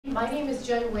My name is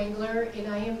Jen Wangler,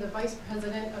 and I am the Vice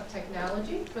President of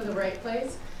Technology for The Right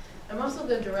Place. I'm also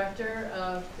the Director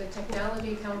of the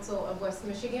Technology Council of West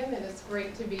Michigan, and it's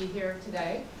great to be here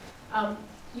today.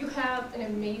 You have an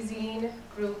amazing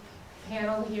group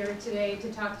panel here today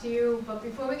to talk to you, but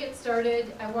before we get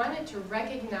started, I wanted to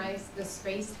recognize the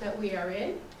space that we are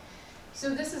in.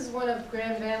 So this is one of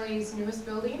Grand Valley's newest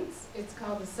buildings. It's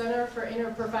called the Center for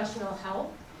Interprofessional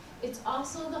Health. It's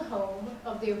also the home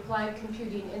of the Applied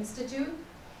Computing Institute.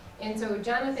 And so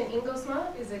Jonathan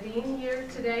Engelsma is a dean here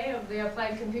today of the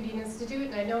Applied Computing Institute,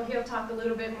 and I know he'll talk a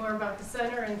little bit more about the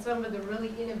center and some of the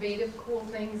really innovative, cool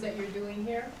things that you're doing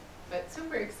here, but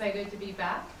super excited to be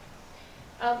back.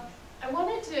 I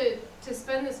wanted to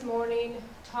spend this morning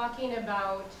talking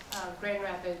about Grand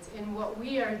Rapids and what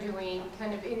we are doing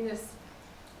kind of in this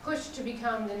push to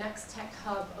become the next tech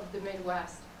hub of the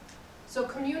Midwest. So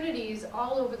communities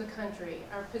all over the country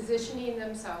are positioning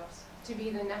themselves to be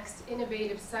the next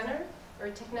innovative center or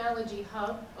technology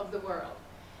hub of the world.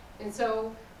 And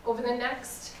so over the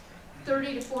next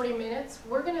 30 to 40 minutes,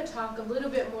 we're going to talk a little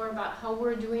bit more about how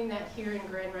we're doing that here in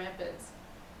Grand Rapids.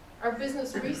 Our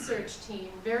business research team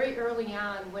very early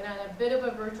on went on a bit of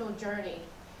a virtual journey,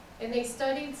 and they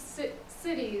studied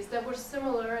cities that were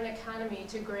similar in economy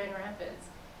to Grand Rapids.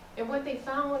 And what they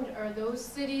found are those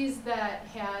cities that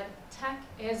had tech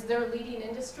as their leading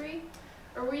industry,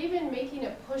 or were even making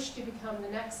a push to become the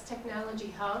next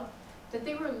technology hub, that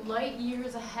they were light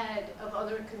years ahead of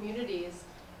other communities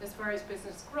as far as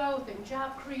business growth and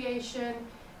job creation,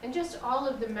 and just all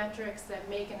of the metrics that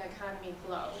make an economy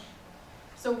flow.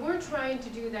 So we're trying to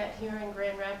do that here in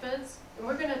Grand Rapids, and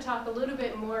we're going to talk a little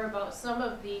bit more about some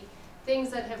of the things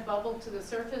that have bubbled to the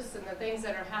surface and the things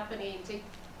that are happening to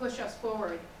push us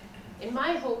forward. And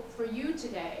my hope for you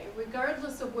today,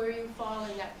 regardless of where you fall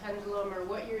in that pendulum or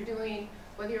what you're doing,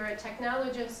 whether you're a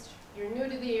technologist, you're new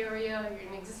to the area,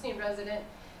 you're an existing resident,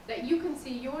 that you can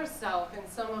see yourself in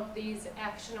some of these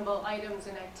actionable items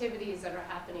and activities that are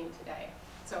happening today.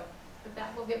 So with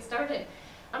that, we'll get started.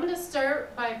 I'm going to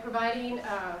start by providing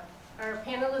our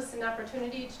panelists an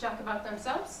opportunity to talk about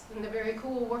themselves and the very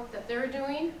cool work that they're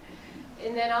doing.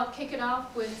 And then I'll kick it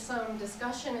off with some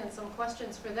discussion and some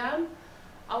questions for them.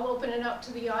 I'll open it up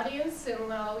to the audience and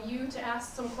allow you to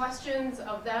ask some questions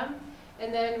of them.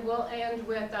 And then we'll end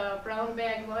with a brown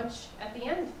bag lunch at the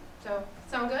end. So,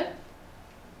 sound good?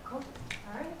 Cool.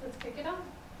 All right, let's kick it off.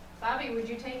 Bobby, would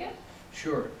you take it?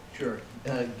 Sure.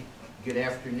 Good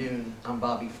afternoon. I'm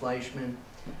Bobby Fleischman,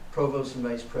 Provost and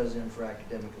Vice President for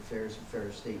Academic Affairs at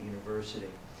Ferris State University.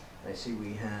 I see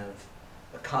we have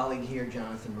a colleague here,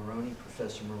 Jonathan Maroney,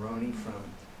 Professor Maroney from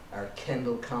our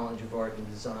Kendall College of Art and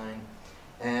Design.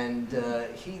 And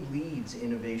he leads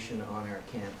innovation on our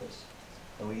campus.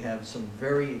 And we have some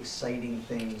very exciting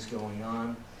things going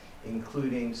on,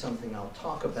 including something I'll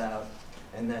talk about,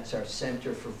 and that's our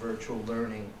Center for Virtual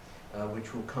Learning,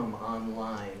 which will come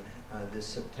online this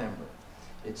September.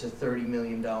 It's a $30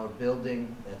 million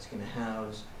building that's going to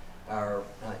house our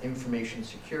information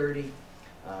security,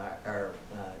 our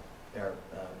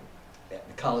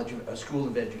School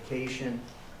of Education,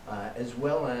 as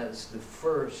well as the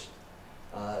first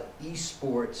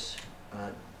esports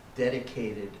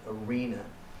dedicated arena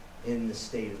in the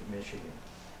state of Michigan.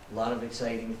 A lot of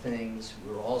exciting things.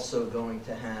 We're also going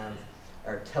to have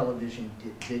our television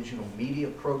digital media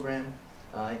program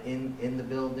in the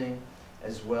building,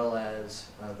 as well as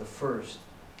the first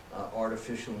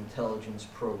artificial intelligence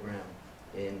program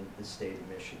in the state of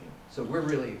Michigan. So we're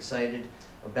really excited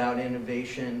about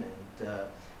innovation and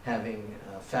having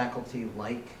faculty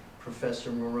like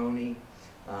Professor Maroney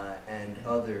and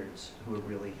others who are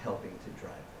really helping to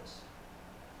drive this.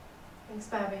 Thanks,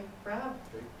 Bobby. Rob?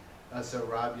 Great. So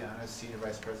Rob Llanes, Senior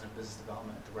Vice President of Business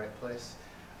Development at The Right Place.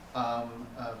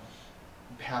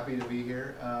 Happy to be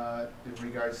here. In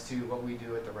regards to what we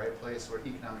do at The Right Place, we're an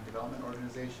economic development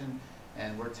organization,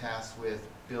 and we're tasked with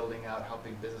building out,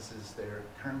 helping businesses that are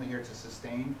currently here to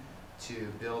sustain,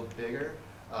 to build bigger,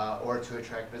 or to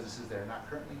attract businesses that are not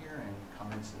currently here and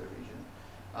come into the region.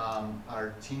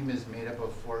 Our team is made up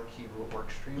of 4 key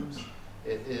work streams.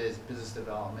 It is business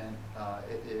development,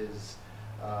 it is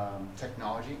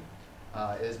technology,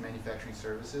 it is manufacturing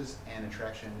services, and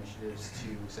attraction initiatives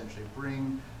to essentially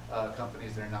bring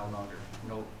companies that are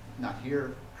not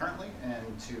here currently,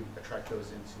 and to attract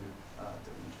those into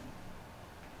the region.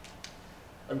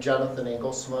 I'm Jonathan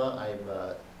Engelsma.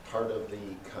 I'm part of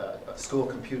the School of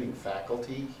Computing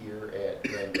faculty here at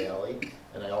Grand Valley,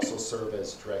 and I also serve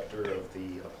as director of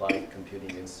the Applied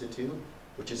Computing Institute,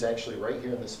 which is actually right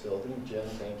here in this building. Jen,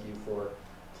 thank you for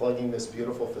plugging this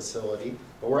beautiful facility.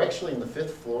 But we're actually in the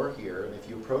 5th floor here, and if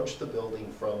you approach the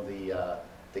building from the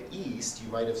the east,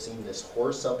 you might have seen this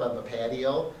horse up on the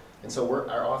patio. And so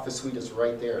our office suite is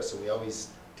right there. So we always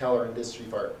tell our industry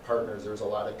partners there's a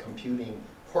lot of computing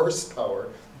horsepower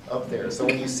up there. So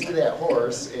when you see that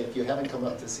horse, if you haven't come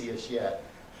up to see us yet,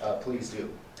 please do.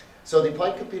 So the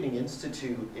Applied Computing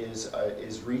Institute is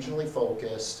regionally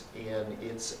focused, and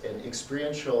it's an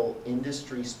experiential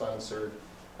industry-sponsored,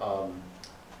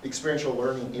 experiential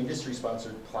learning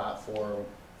industry-sponsored platform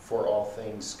for all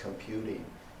things computing.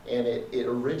 And it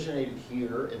originated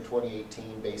here in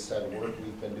 2018 based on work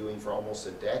we've been doing for almost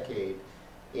a decade.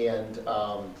 And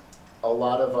all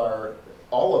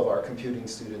of our computing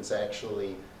students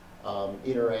actually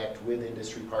interact with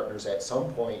industry partners at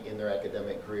some point in their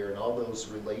academic career, and all those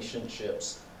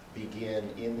relationships begin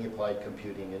in the Applied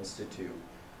Computing Institute.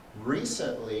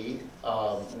 Recently,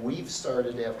 we've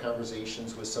started to have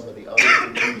conversations with some of the other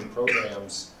computing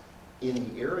programs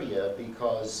in the area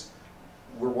because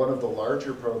we're one of the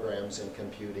larger programs in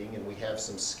computing and we have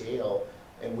some scale,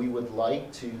 and we would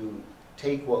like to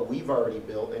take what we've already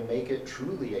built and make it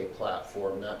truly a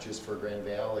platform, not just for Grand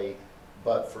Valley,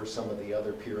 but for some of the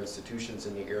other peer institutions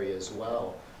in the area as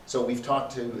well. So we've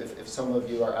talked to, if some of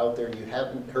you are out there and you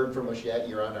haven't heard from us yet,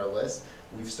 you're on our list.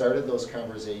 We've started those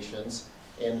conversations.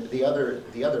 And the other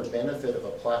benefit of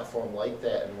a platform like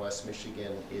that in West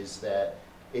Michigan is that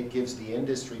it gives the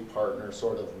industry partner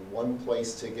sort of one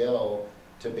place to go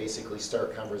to basically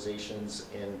start conversations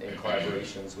and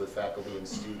collaborations with faculty and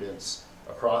students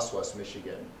across West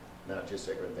Michigan, not just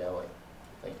at Grand Valley.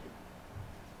 Thank you.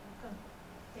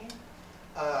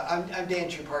 I'm Dan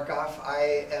Chuparkoff.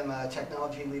 I am a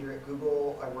technology leader at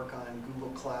Google. I work on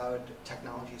Google Cloud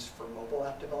technologies for mobile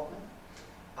app development.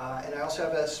 And I also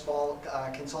have a small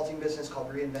consulting business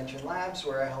called Reinvention Labs,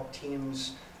 where I help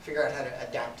teams figure out how to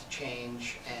adapt to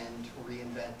change and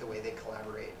reinvent the way they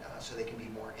collaborate so they can be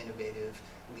more innovative,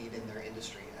 lead in their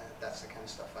industry. That's the kind of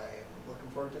stuff I am looking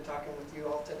forward to talking with you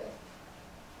all today.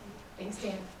 Thanks,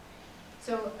 Dan.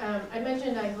 So I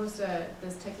mentioned I host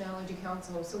this technology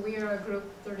council. So we are a group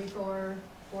 34,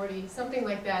 40, something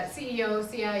like that, CEOs,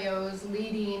 CIOs,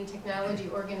 leading technology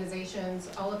organizations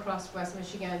all across West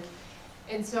Michigan.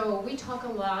 And so we talk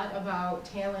a lot about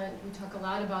talent, we talk a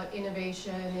lot about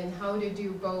innovation and how to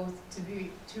do both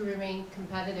to remain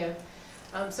competitive.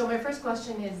 So my first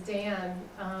question is Dan.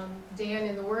 Dan,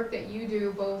 in the work that you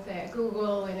do both at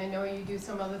Google, and I know you do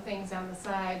some other things on the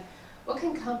side, what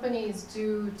can companies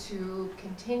do to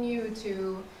continue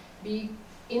to be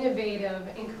innovative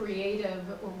and creative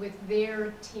with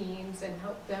their teams and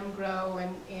help them grow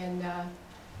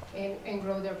and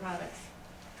grow their products?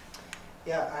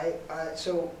 Yeah,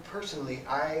 so personally,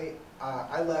 I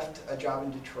left a job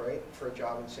in Detroit for a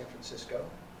job in San Francisco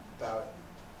about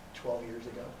 12 years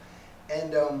ago.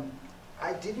 And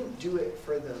I didn't do it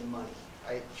for the money.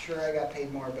 Sure, I got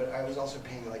paid more, but I was also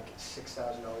paying like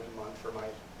 $6,000 a month for my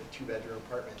two-bedroom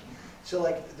apartment. So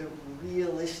like,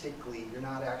 realistically, you're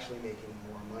not actually making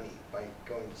more money by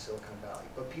going to Silicon Valley.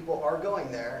 But people are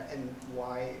going there, and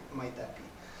why might that be?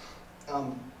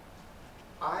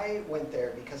 I went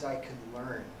there because I could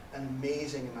learn an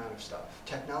amazing amount of stuff.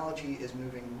 Technology is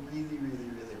moving really,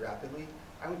 really, really rapidly.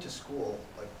 I went to school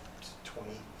like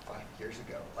 25 years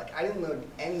ago. Like, I didn't learn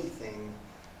anything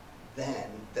then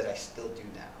that I still do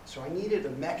now. So I needed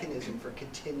a mechanism for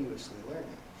continuously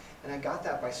learning. And I got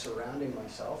that by surrounding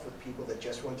myself with people that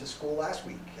just went to school last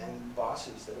week and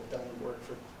bosses that have done work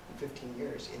for 15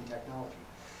 years in technology.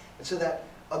 And so that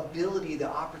ability, the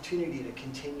opportunity to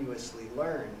continuously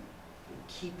learn,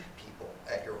 keep people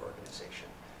at your organization.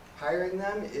 Hiring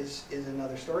them is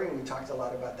another story, and we talked a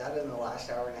lot about that in the last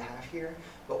hour and a half here.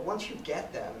 But once you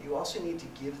get them, you also need to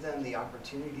give them the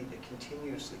opportunity to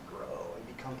continuously grow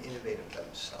and become innovative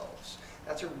themselves.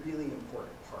 That's a really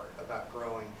important part about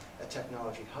growing a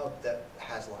technology hub that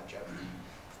has longevity.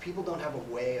 If people don't have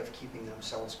a way of keeping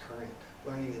themselves current,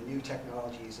 learning the new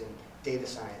technologies in data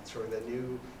science or the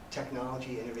new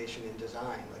technology innovation in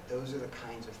design, like those are the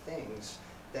kinds of things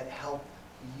that help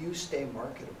you stay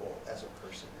marketable as a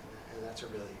person, and that's a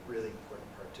really, really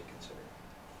important part to consider.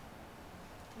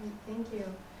 Thank you.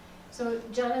 So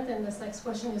Jonathan, this next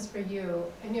question is for you.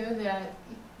 I know that,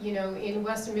 you know, in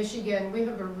Western Michigan, we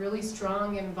have a really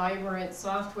strong and vibrant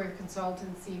software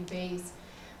consultancy base,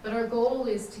 but our goal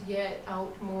is to get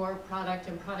out more product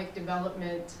and product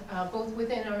development, both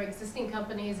within our existing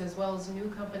companies as well as new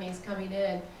companies coming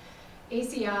in.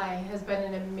 ACI has been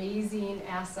an amazing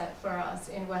asset for us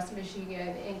in West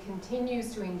Michigan and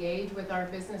continues to engage with our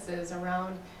businesses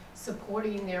around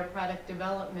supporting their product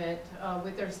development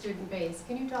with their student base.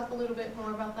 Can you talk a little bit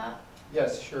more about that?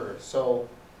 Yes, sure. So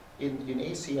In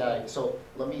ACI, so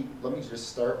let me just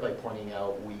start by pointing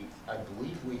out I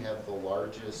believe we have the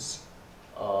largest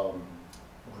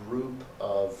group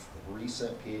of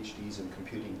recent PhDs in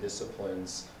computing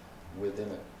disciplines within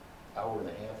an hour and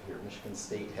a half here. Michigan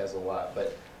State has a lot,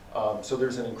 but so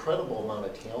there's an incredible amount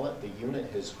of talent. The unit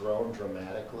has grown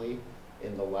dramatically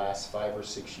in the last 5 or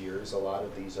 6 years. A lot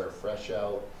of these are fresh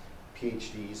out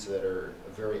PhDs that are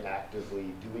very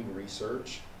actively doing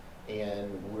research,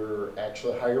 and we're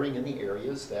actually hiring in the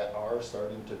areas that are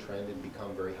starting to trend and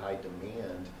become very high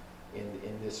demand in the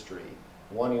industry.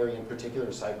 One area in particular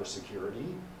is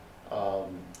cybersecurity.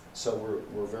 So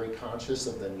we're very conscious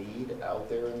of the need out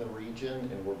there in the region,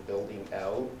 and we're building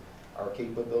out our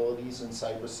capabilities in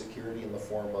cybersecurity in the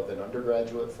form of an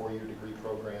undergraduate 4-year degree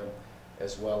program,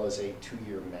 as well as a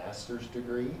 2-year master's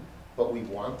degree. But we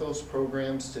want those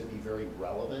programs to be very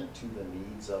relevant to the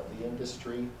needs of the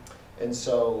industry. And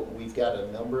so we've got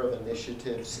a number of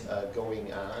initiatives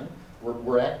going on.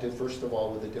 We're active, first of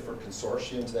all, with the different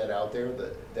consortiums that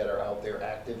are out there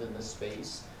active in this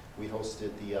space. We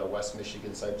hosted the West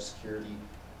Michigan Cybersecurity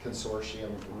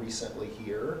Consortium recently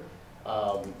here.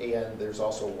 And there's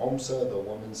also WOMSA, the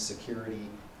Women's Security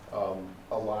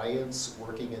Alliance,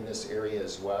 working in this area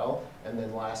as well. And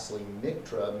then lastly,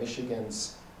 MICTRA,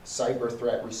 Michigan's Cyber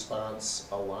Threat Response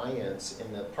Alliance,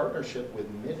 in the partnership with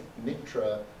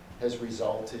MICTRA has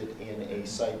resulted in a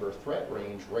cyber threat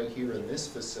range right here in this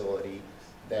facility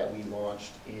that we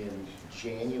launched in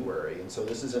January. And so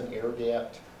this is an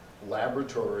air-gapped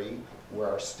laboratory where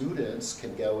our students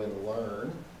can go and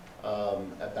learn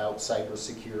about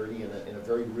cybersecurity in a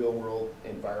very real-world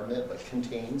environment, but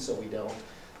contained so we don't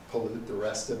pollute the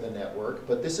rest of the network.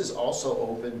 But this is also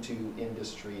open to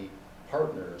industry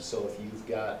partners. So if you've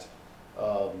got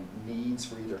needs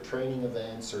for either training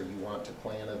events or you want to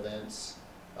plan events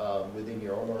within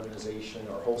your own organization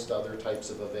or host other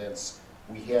types of events,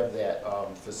 we have that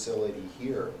facility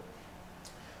here.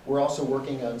 We're also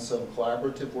working on some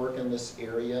collaborative work in this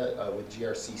area with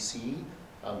GRCC,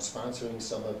 sponsoring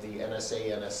some of the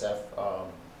NSA, NSF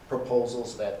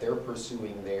proposals that they're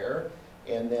pursuing there.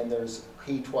 And then there's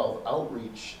K-12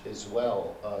 outreach as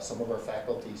well. Some of our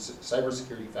faculty,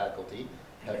 cybersecurity faculty,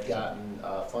 have gotten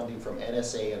funding from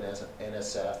NSA and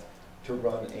NSF to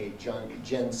run a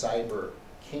Gen Cyber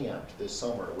camp this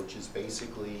summer, which is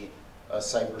basically a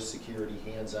cybersecurity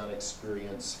hands-on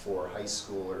experience for high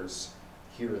schoolers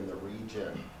here in the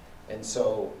region. And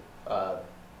so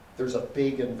there's a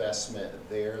big investment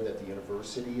there that the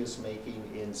university is making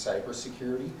in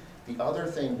cybersecurity. The other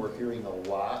thing we're hearing a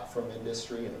lot from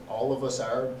industry, and all of us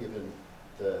are, given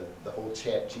the whole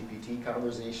ChatGPT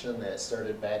conversation that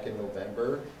started back in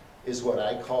November, is what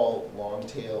I call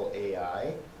long-tail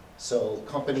AI. So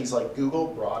companies like Google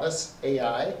brought us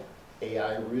AI.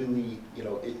 AI really,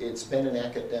 it's been an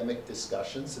academic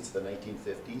discussion since the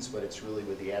 1950s, but it's really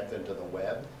with the advent of the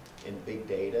web and big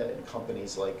data and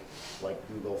companies like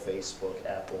Google, Facebook,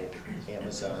 Apple,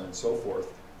 Amazon, and so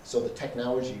forth. So the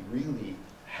technology really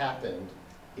happened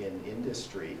in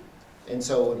industry. And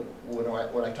so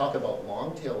when I talk about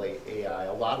long-tail AI,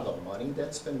 a lot of the money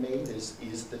that's been made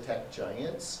is the tech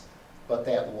giants, but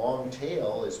that long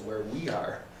tail is where we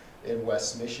are in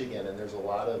West Michigan, and there's a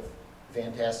lot of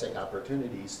fantastic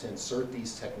opportunities to insert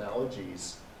these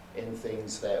technologies in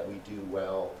things that we do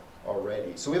well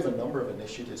already. So we have a number of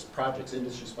initiatives, projects,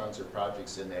 industry-sponsored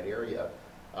projects in that area,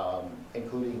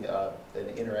 including an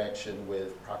interaction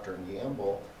with Procter &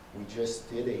 Gamble. We just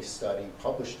did a study,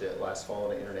 published it last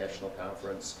fall at an international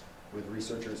conference with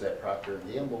researchers at Procter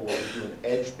 & Gamble, where we do an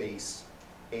edge-based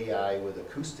AI with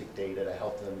acoustic data to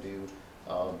help them do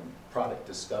product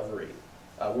discovery.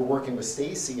 We're working with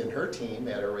Stacy and her team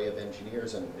at Array of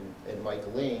Engineers and Mike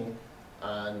Ling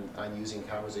on using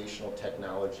conversational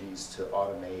technologies to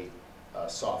automate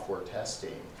software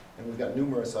testing. And we've got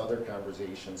numerous other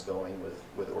conversations going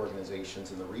with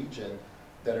organizations in the region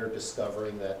that are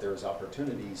discovering that there's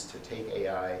opportunities to take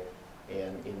AI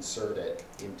and insert it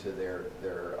into their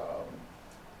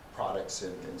products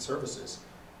and services.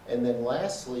 And then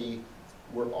lastly,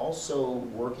 we're also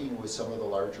working with some of the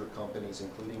larger companies,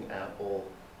 including Apple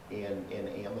and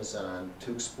Amazon,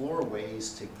 to explore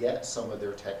ways to get some of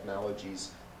their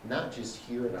technologies, not just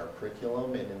here in our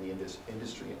curriculum and in the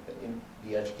industry, in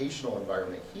the educational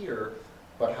environment here,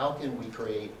 but how can we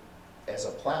create, as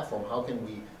a platform, how can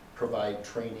we provide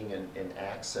training and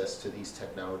access to these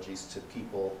technologies to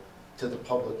people, to the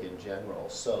public in general.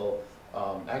 So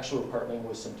actually we're partnering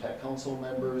with some tech council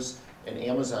members and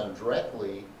Amazon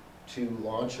directly to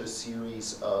launch a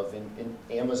series of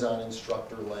Amazon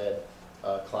instructor-led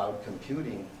cloud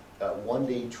computing,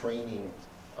 one-day training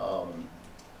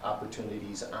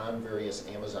opportunities on various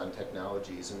Amazon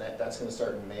technologies, and that's going to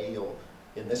start in May.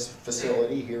 In this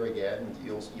facility here again,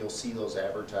 you'll see those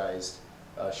advertised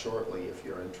shortly if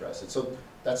you're interested. So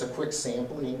that's a quick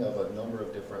sampling of a number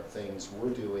of different things we're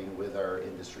doing with our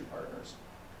industry partners.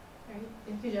 All right,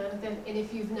 thank you, Jonathan. And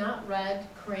if you've not read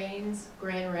Crane's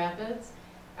Grand Rapids,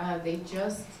 they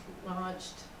just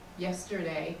launched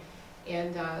yesterday,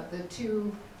 and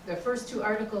the first two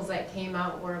articles that came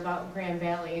out were about Grand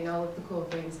Valley and all of the cool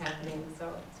things happening,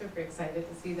 so super excited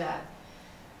to see that.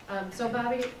 So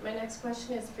Bobby, my next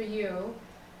question is for you.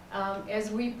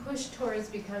 As we push towards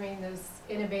becoming this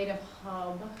innovative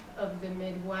hub of the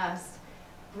Midwest,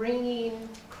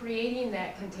 creating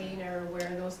that container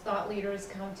where those thought leaders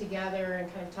come together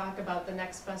and kind of talk about the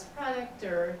next best product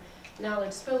or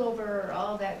knowledge spillover or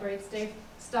all that great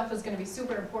stuff is going to be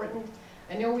super important.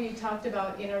 I know we talked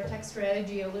about in our tech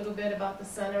strategy a little bit about the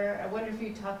center. I wonder if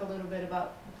you talk a little bit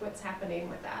about what's happening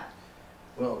with that.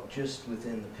 Well, just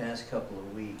within the past couple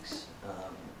of weeks,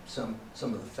 some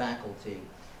of the faculty,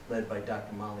 led by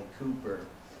Dr. Molly Cooper,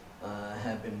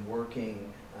 have been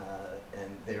working,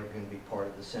 and they're going to be part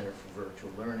of the Center for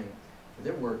Virtual Learning.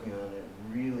 They're working on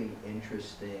a really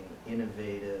interesting,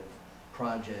 innovative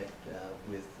project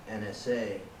with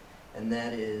NSA, and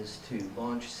that is to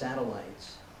launch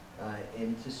satellites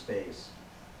into space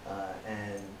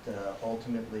and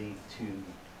ultimately to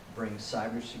bring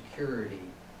cybersecurity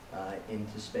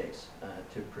into space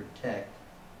to protect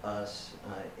us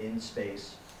in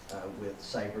space with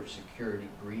cybersecurity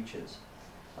breaches.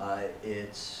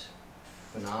 It's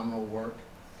phenomenal work,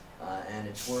 and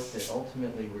it's work that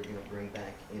ultimately we're going to bring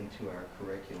back into our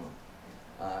curriculum.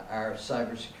 Our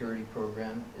cybersecurity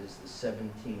program is the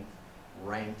 17th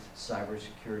ranked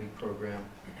cybersecurity program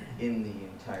in the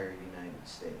entire United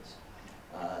States.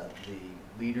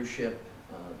 The leadership,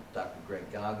 Dr.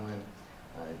 Greg Goglin,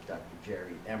 Dr.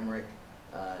 Jerry Emmerich,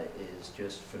 is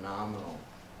just phenomenal.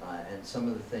 And some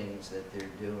of the things that they're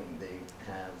doing, they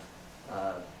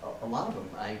have a lot of them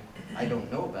I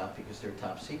don't know about because they're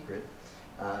top secret,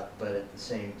 but at the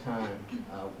same time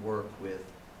work with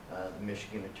the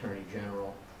Michigan Attorney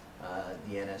General,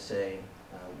 the NSA,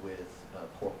 with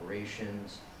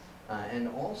corporations, and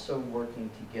also working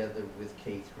together with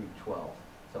K through 12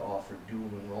 to offer dual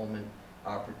enrollment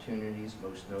opportunities,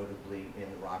 most notably in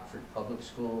the Rockford Public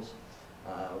Schools,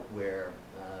 where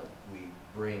we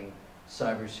bring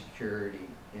cybersecurity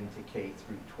into K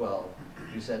through 12,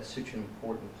 because that's such an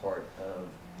important part of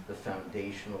the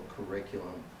foundational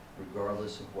curriculum,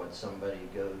 regardless of what somebody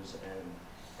goes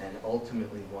and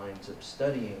ultimately winds up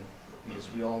studying,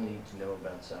 because we all need to know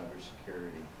about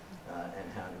cybersecurity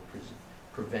and how to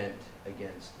prevent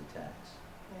against attacks.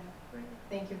 Yeah, great.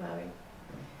 Thank you, Bobby.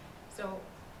 So,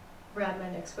 Brad, my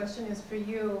next question is for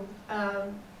you.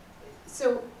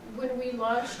 So when we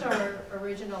launched our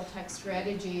original tech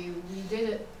strategy, we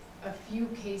did a few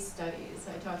case studies.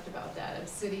 I talked about that, of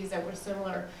cities that were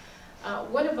similar.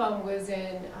 One of them was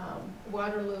in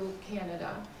Waterloo,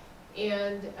 Canada.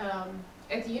 And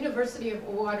at the University of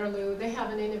Waterloo, they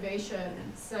have an innovation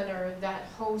center that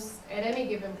hosts, at any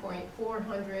given point,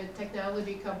 400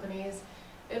 technology companies.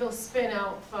 It'll spin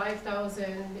out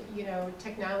 5,000,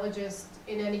 technologists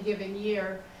in any given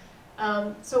year.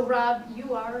 So Rob,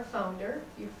 you are a founder.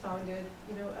 You've founded,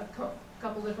 a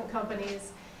couple different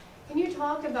companies. Can you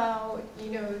talk about,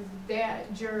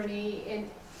 that journey and,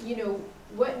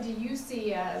 what do you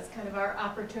see as kind of our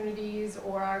opportunities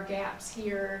or our gaps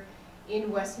here in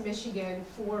West Michigan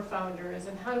for founders,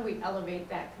 and how do we elevate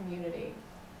that community?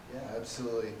 Yeah,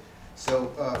 absolutely. So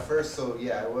first,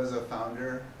 I was a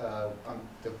founder.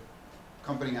 The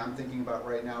company I'm thinking about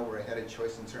right now, where I had a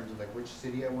choice in terms of like which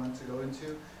city I wanted to go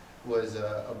into, was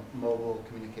a mobile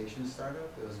communications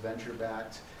startup. It was venture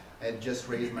backed. I had just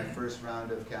raised my first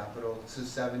round of capital. This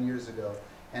is 7 years ago,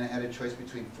 and I had a choice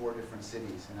between 4 different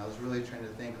cities. And I was really trying to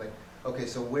think like, okay,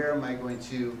 so where am I going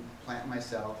to plant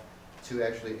myself to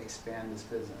actually expand this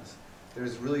business?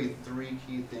 There's really 3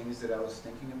 key things that I was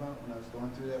thinking about when I was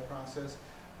going through that process.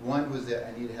 One was that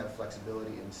I need to have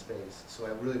flexibility in space. So I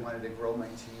really wanted to grow my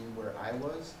team where I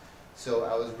was. So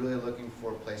I was really looking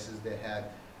for places that had,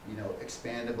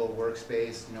 expandable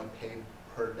workspace, pay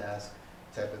per desk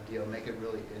type of deal, make it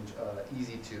really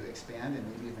easy to expand and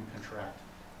maybe even contract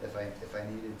if I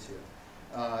needed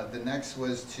to. The next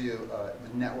was the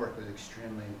network was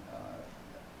extremely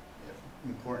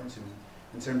important to me.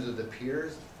 In terms of the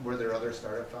peers, were there other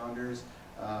startup founders?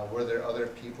 Were there other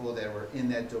people that were in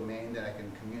that domain that I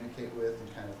can communicate with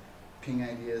and kind of ping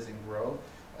ideas and grow?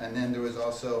 And then there was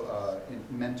also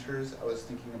mentors. I was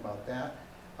thinking about that.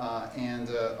 And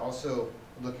also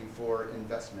looking for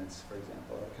investments, for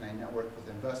example. Can I network with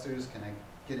investors? Can I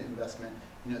get investment,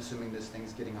 you know, assuming this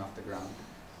thing's getting off the ground.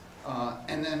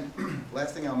 And then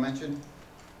last thing I'll mention,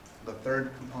 the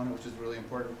third component, which is really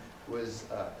important, was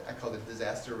I called it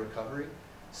disaster recovery.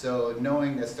 So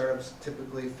knowing that startups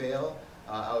typically fail,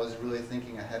 I was really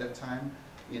thinking ahead of time,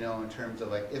 you know, in terms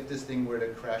of like, if this thing were to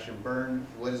crash and burn,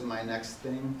 what is my next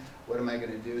thing? What am I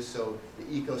going to do? So the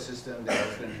ecosystem that I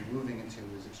was going to be moving into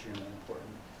was extremely important.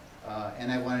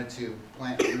 And I wanted to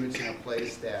plant roots in a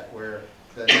place that where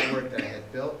the network that I had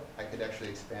built, I could actually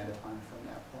expand upon from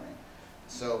that point.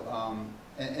 So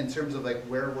in terms of like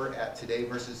where we're at today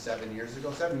versus 7 years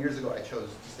ago, 7 years ago I chose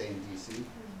to stay in DC.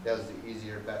 That was the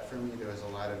easier bet for me. There was a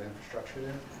lot of infrastructure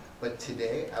there. But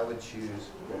today I would choose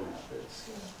Grand Rapids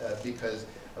because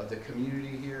of the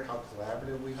community here, how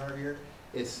collaborative we are here.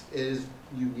 It is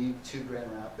unique to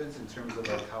Grand Rapids in terms of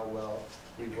like how well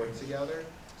we work together.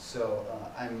 So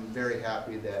I'm very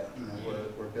happy that, you know,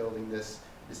 we're building this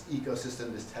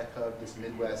ecosystem, this tech hub, this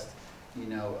Midwest, you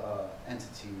know,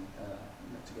 entity, you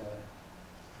know, together.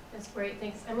 That's great,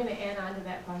 thanks. I'm going to add on to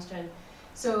that question.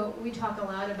 So we talk a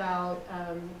lot about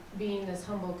being this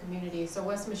humble community. So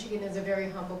West Michigan is a very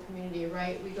humble community,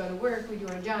 right? We go to work, we do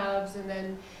our jobs, and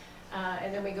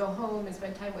then we go home and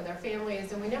spend time with our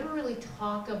families, and we never really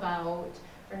talk about,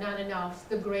 or not enough,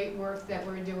 the great work that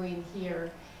we're doing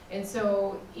here. And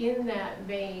so in that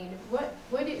vein,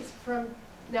 what is, from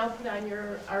now put on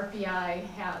your RPI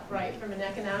hat, right, from an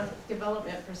economic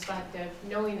development perspective,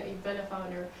 knowing that you've been a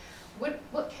founder,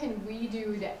 what can we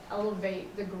do to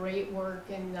elevate the great work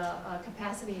and the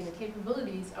capacity and the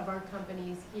capabilities of our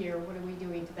companies here? What are we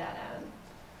doing to that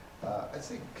end? I'd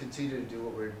say continue to do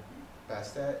what we're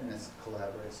best at, and it's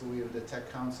collaborate. So we have the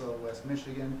Tech Council of West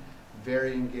Michigan,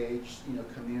 very engaged, you know,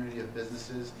 community of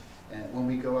businesses. And when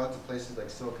we go out to places like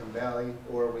Silicon Valley,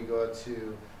 or we go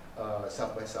to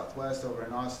South by Southwest over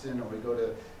in Austin, or we go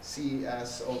to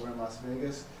CES over in Las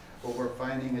Vegas, what we're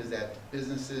finding is that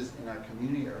businesses in our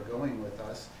community are going with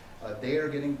us. They are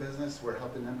getting business. We're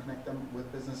helping them connect them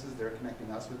with businesses. They're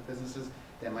connecting us with businesses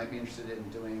that might be interested in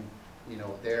doing, you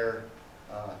know, their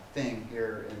thing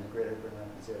here in the greater Grand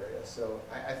Rapids area. So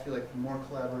I feel like more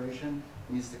collaboration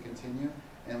needs to continue,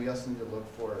 and we also need to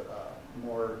look for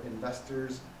more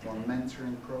investors, more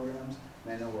mentoring programs,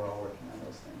 and I know we're all working on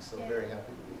those things, so very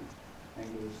happy to be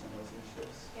engaged in those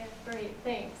initiatives. Yeah, great,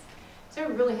 thanks. So I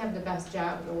really have the best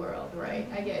job in the world, right?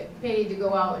 I get paid to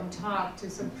go out and talk to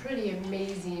some pretty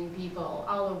amazing people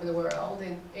all over the world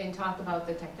and talk about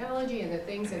the technology and the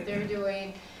things that they're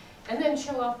doing, and then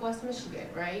show off West Michigan,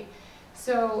 right?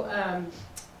 So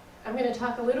I'm going to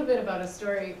talk a little bit about a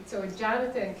story. So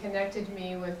Jonathan connected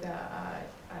me with a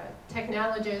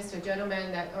technologist, a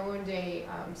gentleman that owned a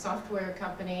software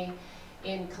company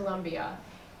in Colombia.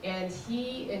 And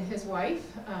he and his wife,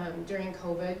 during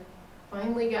COVID,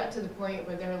 finally got to the point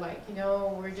where they're like, you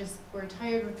know, we're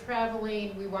tired of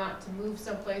traveling, we want to move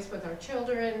someplace with our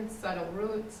children, settle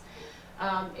roots.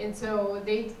 And so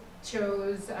they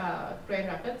chose Grand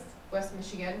Rapids, West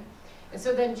Michigan. And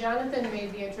so then Jonathan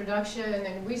made the introduction,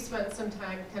 and we spent some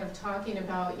time kind of talking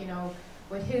about, you know,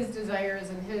 what his desires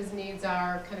and his needs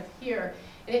are kind of here.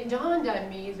 And it dawned on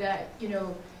me that, you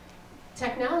know,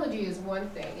 technology is one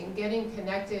thing, and getting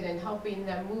connected and helping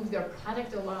them move their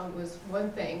product along was one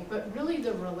thing, but really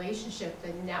the relationship,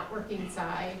 the networking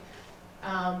side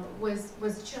was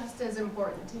just as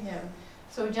important to him.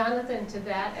 So Jonathan, to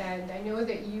that end, I know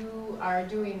that you are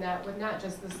doing that with not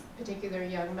just this particular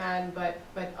young man, but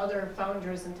other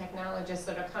founders and technologists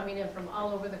that are coming in from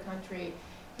all over the country.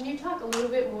 Can you talk a little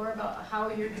bit more about how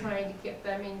you're trying to get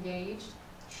them engaged?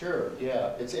 Sure,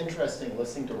 yeah. It's interesting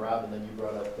listening to Rob, and then you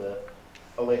brought up the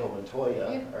Alejo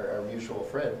Montoya, Yeah. our mutual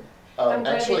friend. I'm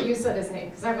glad that you said his name,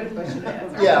 because I would have questioned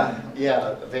that. Yeah,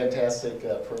 a fantastic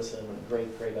person,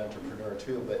 great entrepreneur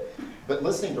too. But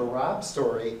listening to Rob's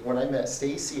story, when I met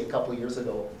Stacy a couple years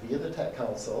ago via the Tech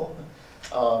Council,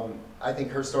 I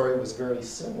think her story was very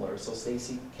similar. So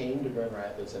Stacy came to Grand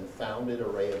Rapids and founded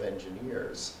Array of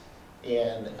Engineers.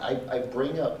 And I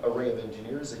bring up Array of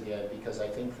Engineers again because I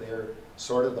think they're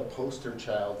sort of the poster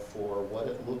child for what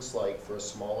it looks like for a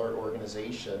smaller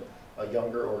organization, a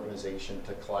younger organization,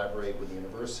 to collaborate with the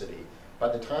university. By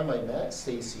the time I met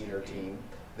Stacy and her team,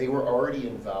 they were already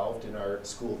involved in our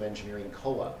School of Engineering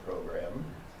co-op program.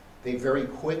 They very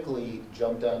quickly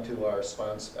jumped onto our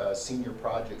senior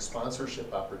project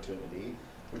sponsorship opportunity,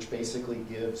 which basically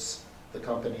gives the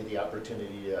company the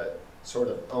opportunity to sort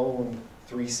of own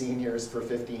 3 seniors for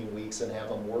 15 weeks and have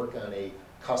them work on a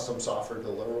custom software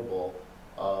deliverable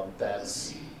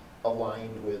that's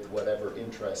aligned with whatever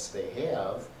interests they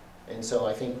have. And so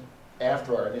I think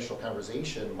after our initial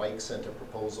conversation, Mike sent a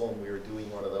proposal and we were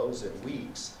doing one of those in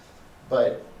weeks.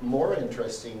 But more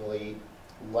interestingly,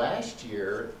 last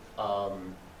year,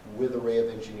 with Array of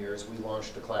Engineers, we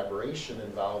launched a collaboration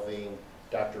involving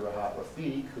Dr. Rahat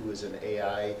Rafiq, who is an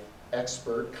AI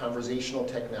expert, conversational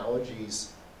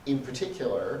technologies in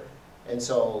particular. And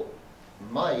so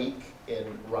Mike and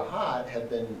Rahat have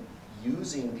been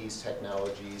using these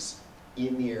technologies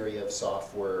in the area of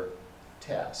software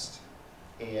test.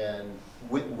 And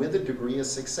with a degree of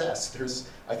success.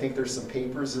 I think there's some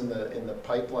papers in the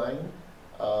pipeline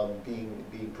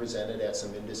being presented at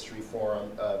some industry forum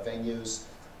venues.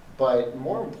 But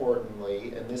more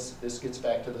importantly, and this gets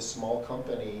back to the small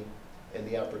company and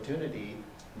the opportunity,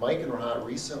 Mike and Rahat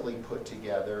recently put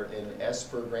together an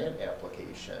ESPER grant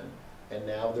application, and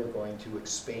now they're going to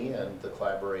expand the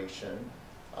collaboration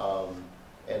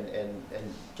and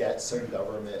get some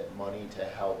government money to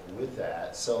help with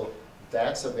that. So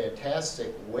that's a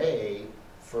fantastic way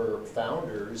for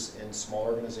founders in small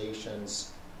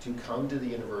organizations to come to the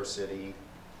university,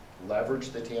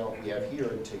 leverage the talent we have here,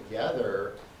 and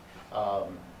together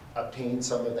obtain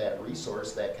some of that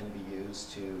resource that can be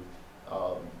used to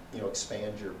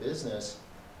expand your business.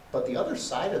 But the other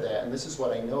side of that, and this is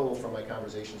what I know from my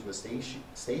conversations with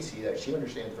Stacy, that she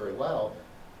understands very well,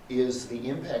 is the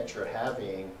impact you're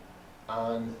having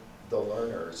on the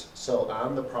learners. So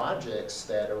on the projects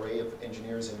that Array of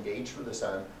Engineers engaged with us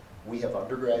on, we have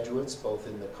undergraduates, both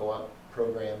in the co-op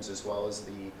programs as well as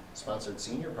the sponsored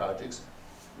senior projects,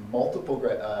 multiple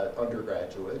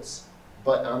undergraduates.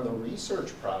 But on the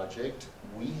research project,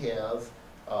 we have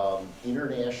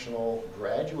international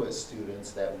graduate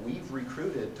students that we've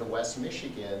recruited to West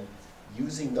Michigan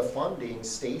using the funding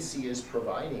Stacy is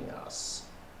providing us.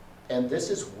 And this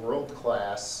is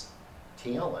world-class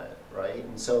talent, right?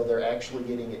 And so they're actually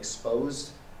getting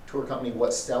exposed to our company.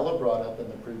 What Stella brought up in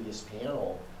the previous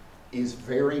panel is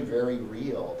very, very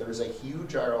real. There's a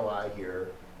huge ROI here,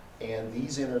 and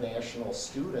these international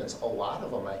students, a lot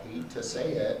of them, I hate to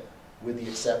say it, with the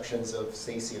exceptions of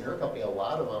Stacy and her company, a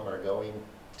lot of them are going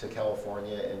to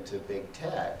California and to big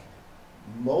tech.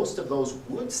 Most of those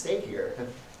would stay here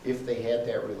if they had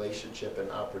that relationship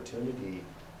and opportunity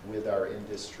with our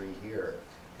industry here.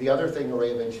 The other thing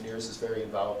Array of Engineers is very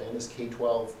involved in is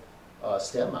K-12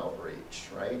 STEM outreach,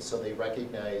 right? So they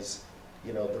recognize,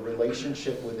 the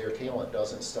relationship with their talent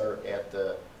doesn't start at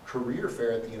the career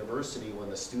fair at the university when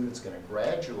the student's going to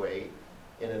graduate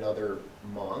in another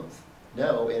month.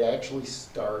 No, it actually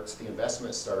starts, the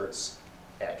investment starts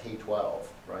at K-12,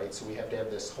 right? So we have to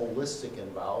have this holistic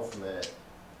involvement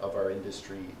of our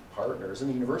industry partners.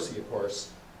 And the university, of course,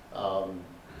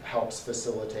 helps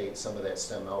facilitate some of that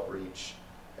STEM outreach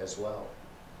as well.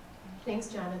 Thanks,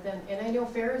 Jonathan. And I know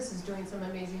Ferris is doing some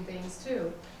amazing things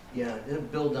too. Yeah, to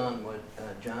build on what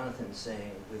Jonathan's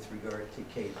saying with regard to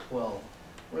K-12,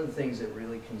 one of the things that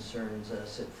really concerns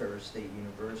us at Ferris State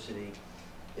University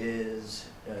is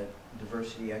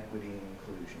diversity, equity, and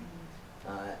inclusion.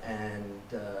 And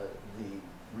the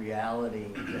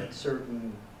reality that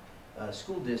certain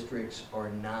school districts are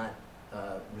not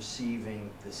receiving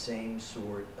the same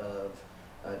sort of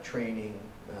training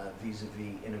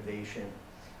vis-a-vis innovation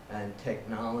and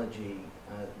technology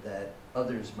that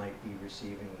others might be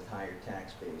receiving with higher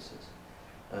tax bases.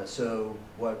 So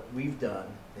what we've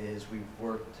done is we've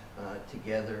worked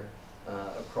together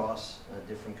across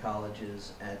different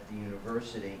colleges at the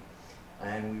university,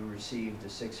 and we received a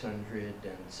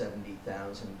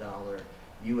 $670,000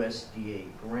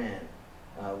 USDA grant,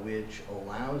 which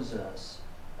allows us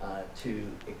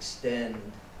to extend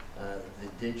the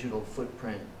digital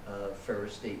footprint of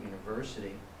Ferris State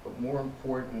University, but more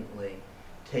importantly,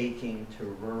 taking to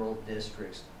rural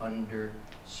districts,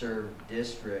 underserved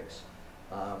districts,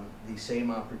 the same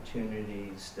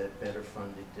opportunities that better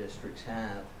funded districts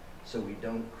have, so we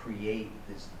don't create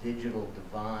this digital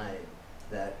divide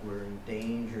that we're in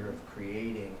danger of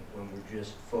creating when we're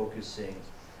just focusing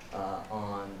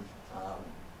on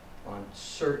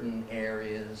certain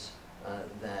areas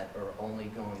that are only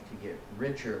going to get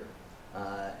richer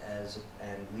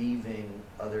and leaving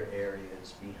other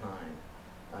areas behind.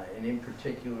 And in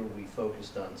particular, we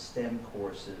focused on STEM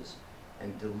courses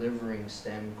and delivering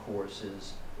STEM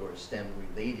courses or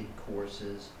STEM-related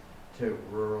courses to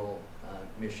rural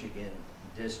Michigan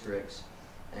districts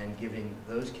and giving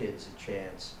those kids a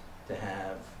chance to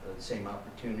have the same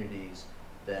opportunities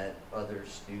that other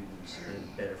students in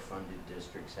better funded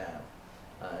districts have.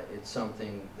 It's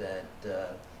something that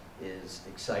is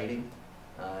exciting.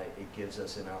 It gives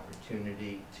us an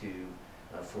opportunity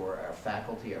for our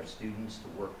faculty, our students, to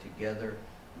work together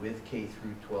with K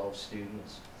through 12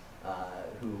 students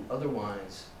who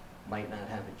otherwise might not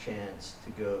have a chance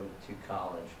to go to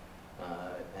college.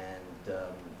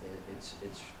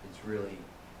 It's really,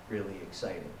 really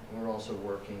exciting. And we're also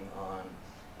working on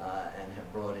and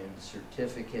have brought in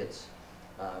certificates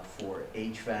for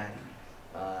HVAC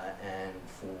and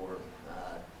for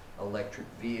electric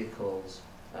vehicles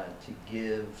to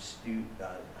give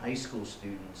high school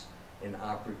students an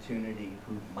opportunity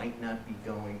who might not be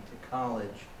going to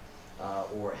college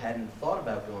or hadn't thought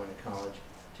about going to college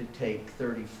to take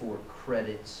 34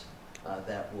 credits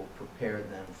that will prepare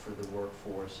them for the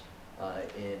workforce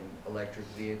in electric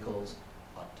vehicles,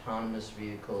 autonomous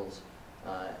vehicles,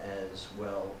 as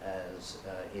well as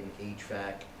in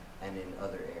HVAC and in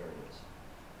other areas.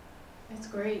 That's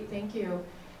great, thank you.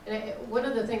 And one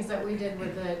of the things that we did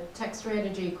with the tech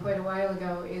strategy quite a while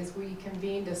ago is we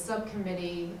convened a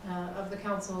subcommittee of the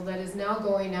council that is now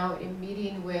going out and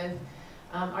meeting with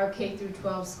our K through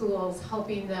 12 schools,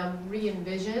 helping them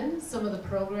re-envision some of the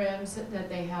programs that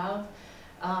they have.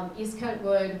 East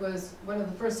Kentwood was one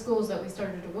of the first schools that we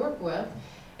started to work with,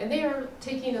 and they are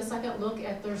taking a second look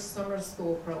at their summer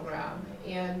school program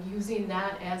and using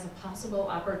that as a possible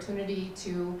opportunity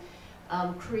to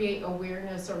create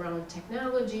awareness around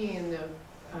technology and the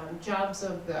jobs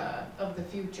of the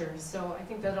future. So I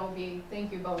think that'll be,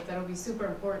 thank you both, that'll be super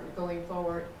important going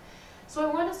forward. So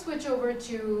I want to switch over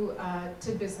to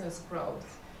business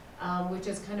growth, which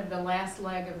is kind of the last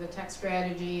leg of the tech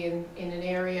strategy in an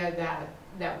area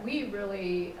that we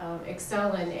really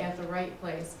excel in at the right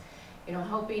place. You know,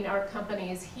 helping our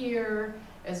companies here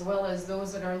as well as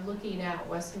those that are looking at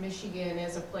West Michigan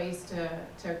as a place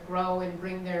to grow and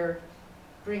bring their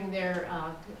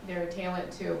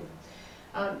talent to.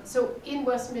 So in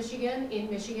West Michigan,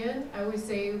 I always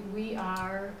say we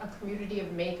are a community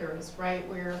of makers, right?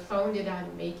 We're founded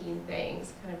on making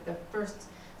things, kind of the first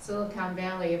Silicon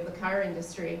Valley of the car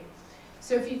industry.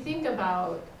 So if you think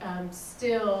about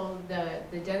still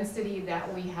the density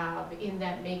that we have in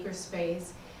that maker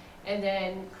space, and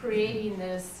then creating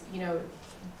this, you know,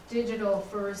 digital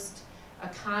first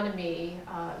economy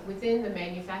within the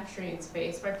manufacturing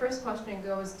space. My first question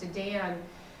goes to Dan.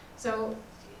 So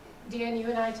Dan, you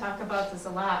and I talk about this a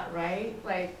lot, right?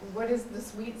 Like, what is the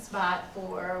sweet spot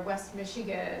for West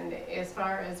Michigan as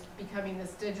far as becoming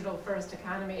this digital first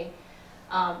economy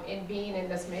and being in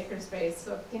this makerspace?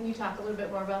 So can you talk a little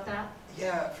bit more about that?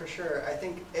 Yeah, for sure. I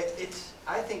think it's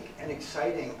an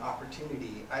exciting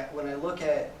opportunity. When I look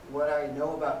at what I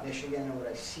know about Michigan and what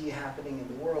I see happening in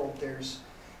the world, there's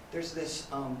this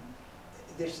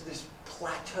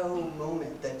plateau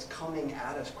moment that's coming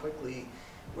at us quickly,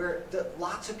 where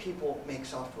lots of people make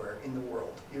software in the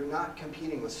world. You're not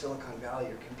competing with Silicon Valley,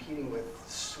 you're competing with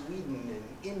Sweden and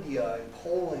India and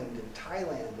Poland and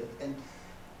Thailand, and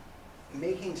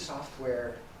making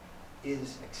software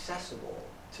is accessible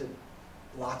to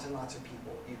lots and lots of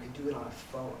people. You can do it on a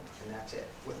phone, and that's it,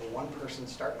 with a one-person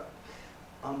startup.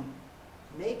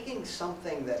 Making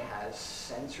something that has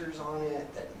sensors on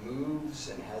it, that moves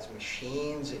and has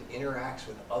machines and interacts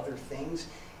with other things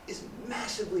is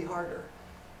massively harder.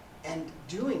 And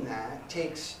doing that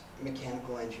takes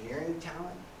mechanical engineering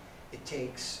talent, it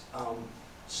takes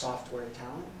software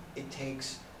talent, it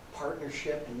takes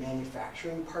partnership and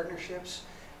manufacturing partnerships.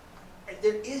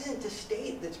 There isn't a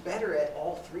state that's better at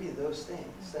all three of those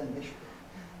things than Michigan.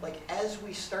 Like, as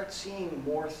we start seeing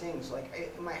more things,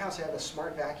 like in my house I have a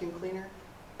smart vacuum cleaner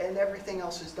and everything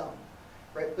else is done,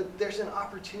 right? But there's an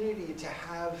opportunity to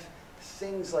have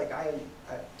things like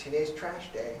today's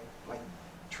trash day, my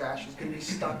trash is going to be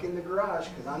stuck in the garage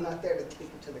because I'm not there to take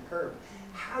it to the curb.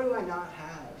 How do I not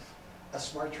have a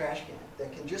smart trash can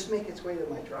that can just make its way to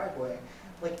my driveway?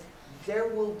 Like, there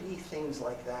will be things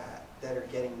like that that are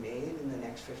getting made in the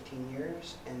next 15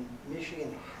 years, and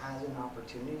Michigan has an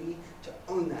opportunity to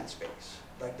own that space.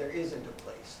 Like, there isn't a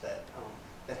place that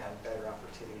has a better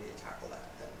opportunity to tackle that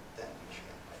than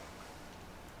Michigan.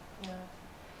 Yeah.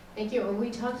 Thank you. And we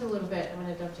talked a little bit, I'm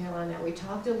going to dovetail on that, we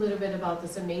talked a little bit about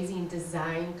this amazing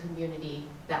design community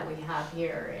that we have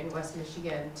here in West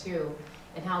Michigan too,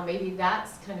 and how maybe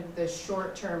that's kind of the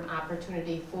short-term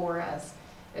opportunity for us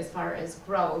as far as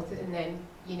growth, and then,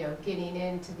 you know, getting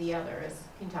into the others.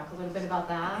 Can you talk a little bit about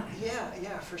that?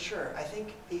 Yeah, for sure. I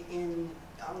think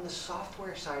on the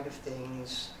software side of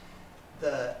things,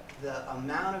 the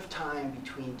amount of time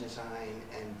between design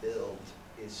and build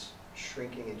is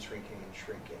shrinking and shrinking and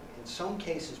shrinking. In some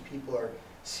cases, people are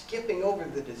skipping over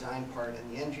the design part,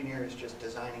 and the engineer is just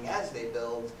designing as they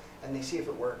build, and they see if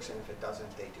it works, and if it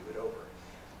doesn't, they do it over.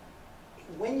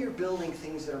 When you're building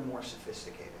things that are more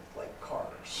sophisticated, like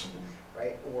cars,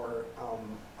 right, or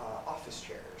office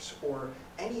chairs, or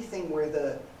anything where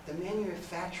the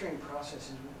manufacturing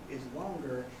process is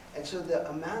longer, and so the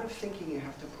amount of thinking you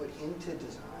have to put into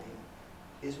design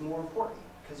is more important.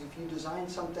 Because if you design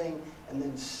something and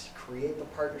then create the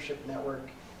partnership network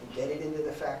and get it into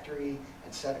the factory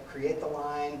and create the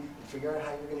line and figure out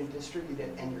how you're going to distribute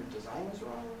it, and your design is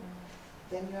wrong,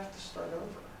 then you have to start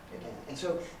over again. And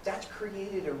so that's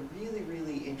created a really,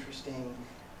 really interesting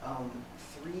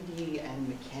 3D and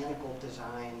mechanical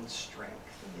design strength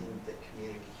in the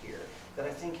community here that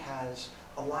I think has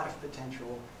a lot of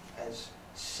potential as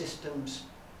systems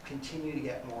continue to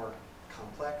get more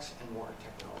complex and more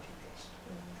technology-based.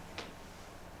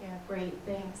 Yeah, great,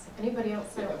 thanks. Anybody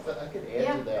else? Yeah, but I could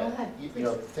add to that. Go ahead, you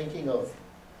know, thinking of,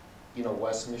 you know,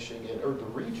 West Michigan, or the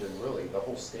region really, the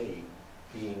whole state,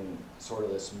 being sort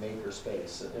of this maker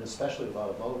space, and especially with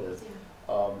automotive.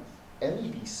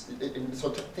 MEDC, and so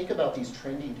think about these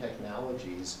trending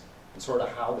technologies and sort of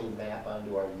how they map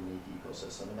onto our unique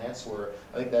ecosystem. And that's where,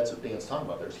 I think that's what Dan's talking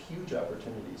about. There's huge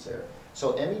opportunities there.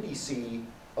 So MEDC,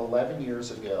 11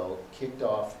 years ago, kicked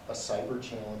off a cyber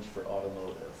challenge for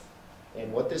automotive.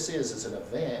 And what this is an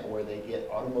event where they get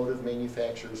automotive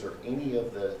manufacturers or any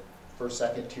of the first,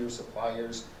 second tier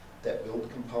suppliers that build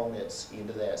components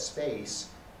into that space.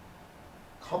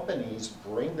 Companies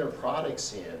bring their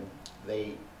products in.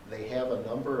 They have a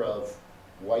number of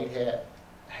white hat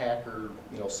hacker,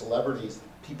 you know, celebrities,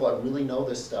 people that really know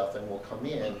this stuff and will come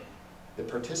in. The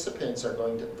participants are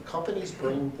going to, the companies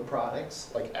bring the products,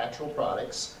 like actual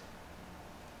products.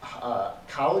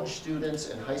 College students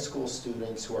and high school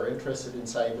students who are interested in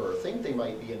cyber or think they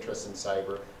might be interested in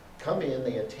cyber come in,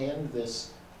 they attend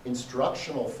this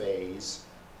instructional phase,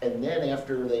 and then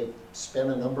after they've spent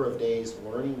a number of days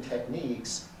learning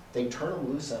techniques, they turn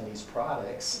them loose on these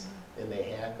products and they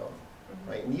hack them,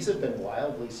 right? And these have been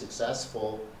wildly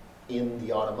successful in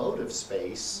the automotive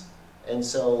space. And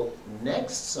so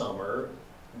next summer,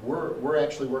 we're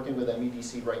actually working with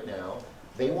MEDC right now.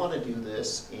 They want to do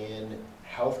this in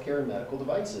healthcare and medical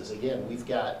devices. Again, we've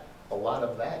got a lot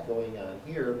of that going on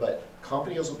here, but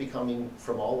companies will be coming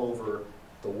from all over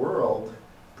the world,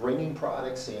 bringing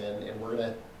products in, and we're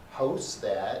going to host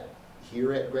that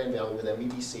here at Grand Valley with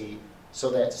MEDC so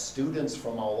that students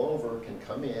from all over can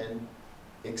come in,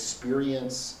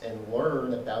 experience and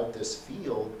learn about this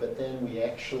field, but then we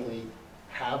actually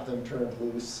have them turned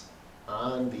loose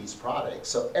on these products.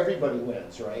 So everybody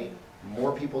wins, right?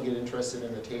 More people get interested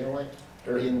in the talent,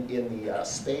 or in the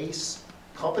space.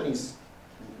 Companies,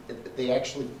 they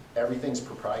actually, everything's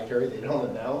proprietary. They don't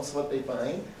announce what they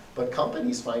find, but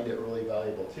companies find it really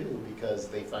valuable too because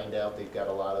they find out they've got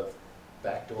a lot of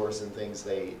backdoors and things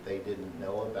they didn't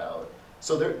know about.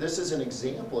 So this is an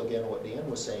example, again, what Dan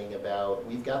was saying about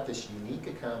we've got this unique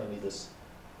economy,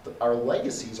 our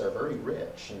legacies are very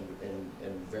rich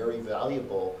and very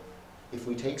valuable. If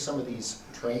we take some of these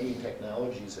trending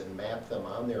technologies and map them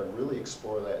on there and really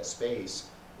explore that space,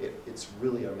 it's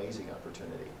really an amazing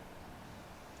opportunity.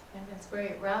 Yeah, that's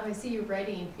great. Rob, I see you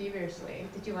writing feverishly.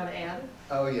 Did you want to add?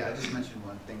 Oh yeah, I just mentioned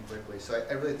one thing quickly. So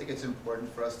I really think it's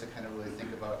important for us to kind of really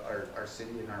think about our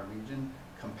city and our region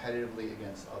competitively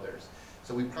against others.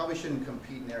 So we probably shouldn't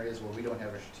compete in areas where we don't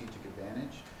have a strategic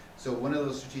advantage. So one of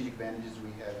those strategic advantages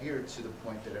we have here, to the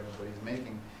point that everybody's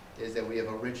making, is that we have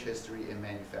a rich history in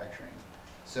manufacturing.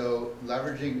 So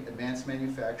leveraging advanced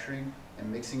manufacturing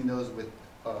and mixing those with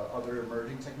other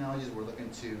emerging technologies we're looking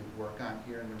to work on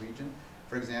here in the region.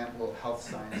 For example, health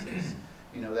sciences.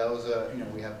 You know, that was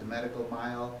we have the medical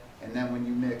mile, and then when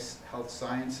you mix health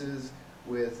sciences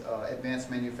with advanced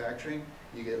manufacturing,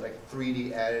 you get like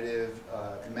 3D additive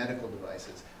medical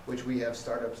devices, which we have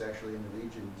startups actually in the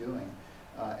region doing.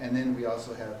 And then we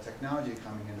also have technology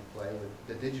coming into play with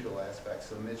the digital aspects,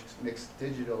 so mix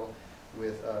digital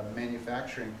with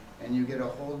manufacturing, and you get a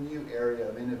whole new area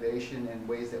of innovation and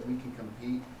ways that we can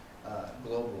compete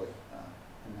globally.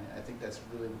 And I think that's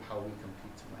really how we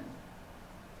compete to win.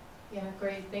 Yeah,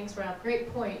 great. Thanks, Rob.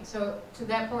 Great point. So to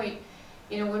that point,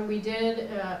 you know, when we did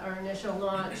our initial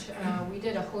launch, we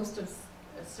did a host of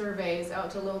surveys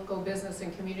out to local business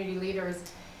and community leaders.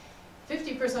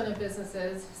 50% of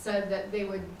businesses said that they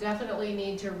would definitely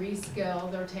need to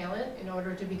reskill their talent in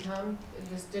order to become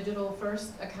this digital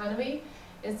first economy,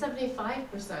 and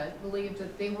 75% believed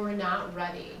that they were not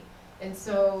ready. And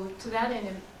so to that end,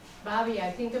 Bobby, I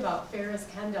think about Ferris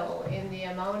Kendall in the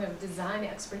amount of design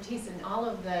expertise and all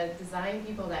of the design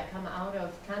people that come out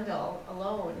of Kendall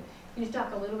alone. Can you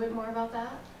talk a little bit more about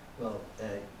that? Well,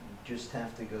 just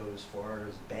have to go as far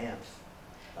as Banff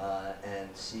and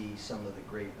see some of the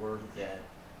great work that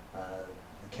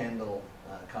the Kendall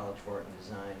College of Art and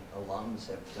Design alums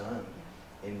have done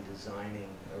in designing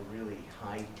a really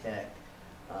high-tech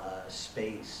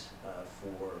space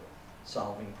for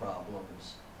solving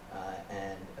problems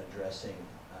and addressing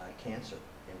cancer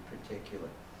in particular.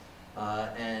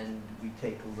 And we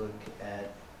take a look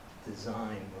at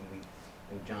design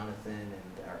when Jonathan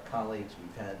and our colleagues,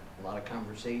 we've had a lot of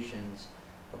conversations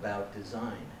about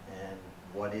design and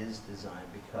what is design,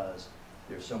 because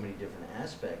there's so many different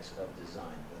aspects of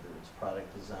design, whether it's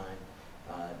product design,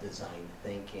 design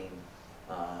thinking,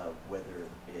 whether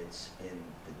it's in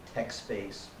the tech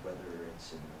space, whether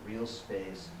it's in the real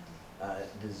space.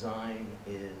 Design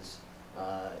is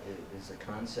a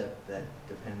concept that,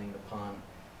 depending upon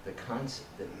the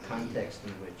context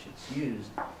in which it's used,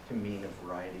 can mean a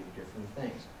variety of different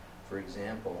things. For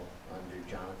example, under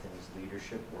Jonathan's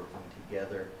leadership, working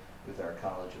together with our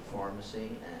College of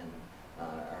Pharmacy and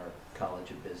our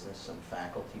College of Business, some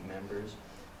faculty members,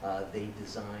 they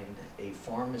designed a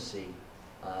pharmacy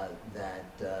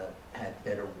that had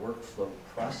better workflow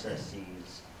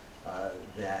processes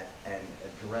and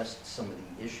addressed some of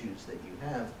the issues that you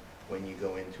have when you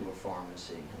go into a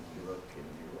pharmacy and you look and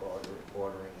you're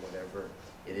ordering whatever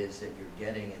it is that you're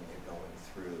getting, and you're going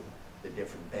through the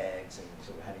different bags. And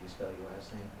so, how do you spell your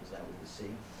last name? Is that with a C?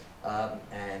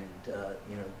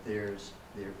 You know,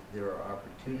 there are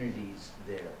opportunities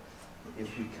there.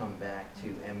 If we come back to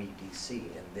MEDC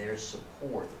and their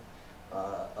support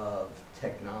of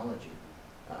technology,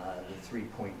 the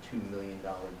 $3.2 million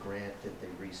grant that they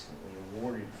recently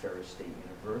awarded Ferris State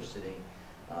University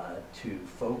to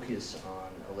focus on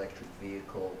electric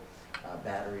vehicle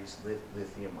batteries,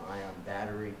 lithium-ion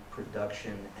battery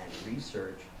production and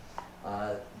research,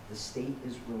 the state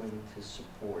is willing to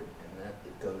support, and that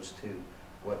it goes to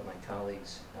what my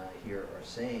colleagues here are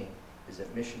saying, is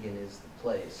that Michigan is the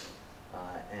place,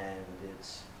 and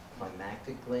it's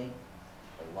climatically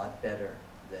a lot better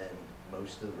than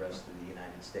most of the rest of the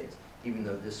United States, even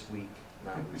though this week,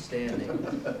 notwithstanding,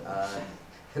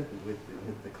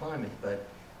 with the climate. But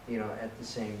you know, at the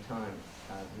same time,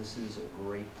 this is a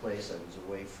great place. I was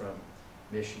away from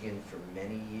Michigan for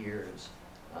many years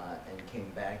and came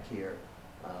back here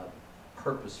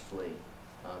purposefully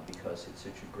because it's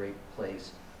such a great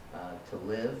place to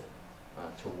live,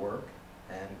 to work,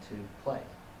 and to play.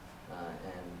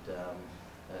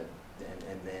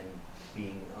 And then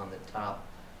being on the top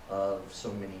of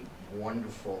so many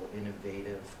wonderful,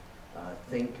 innovative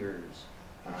thinkers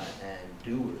and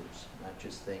doers, not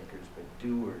just thinkers, but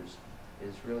doers,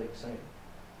 is really exciting.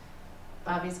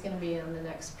 Bobby's going to be on the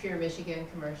next Pure Michigan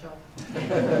commercial.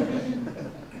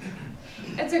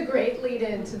 It's a great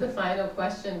lead-in to the final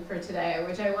question for today,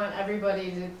 which I want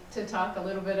everybody to talk a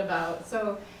little bit about.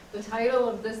 So the title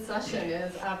of this session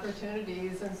is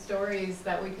Opportunities and Stories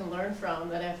that we can learn from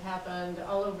that have happened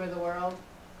all over the world,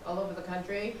 all over the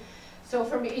country. So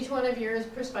from each one of your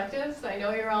perspectives, I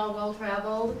know you're all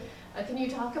well-traveled. Can you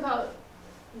talk about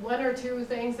one or two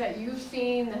things that you've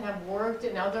seen that have worked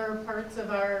in other parts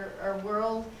of our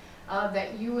world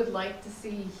that you would like to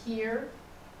see here?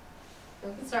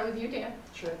 We can start with you, Dan.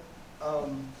 Sure.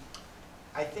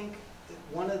 I think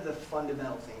one of the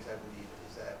fundamental things I believe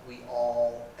is that we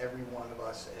all, every one of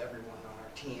us, everyone on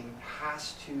our team,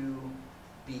 has to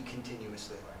be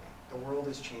continuously learning. The world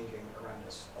is changing around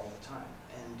us all the time,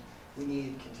 and we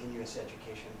need continuous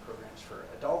education programs for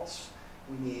adults.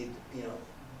 We need, you know,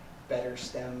 better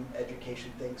STEM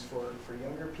education things for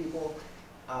younger people,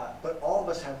 but all of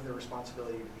us have the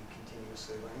responsibility to be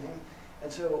continuously learning.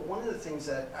 And so one of the things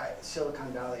that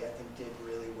Silicon Valley, I think, did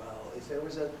really well is there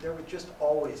was just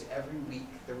always, every week,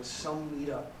 there was some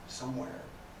meetup somewhere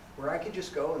where I could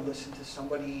just go and listen to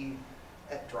somebody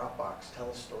at Dropbox tell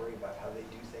a story about how they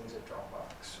do things at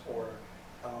Dropbox, or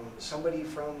somebody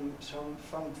from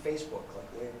Facebook,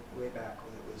 like way back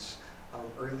when it was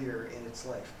earlier in its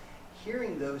life.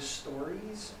 Hearing those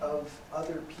stories of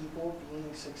other people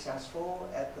being successful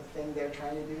at the thing they're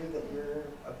trying to do that you're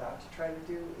about to try to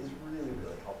do is really,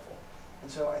 really helpful. And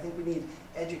so I think we need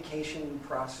education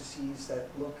processes that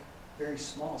look very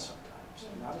small sometimes.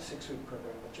 Not a 6-week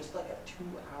program, but just like a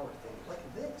 2-hour thing,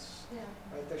 like this. Yeah.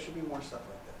 Right? There should be more stuff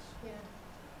like this. Yeah.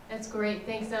 That's great,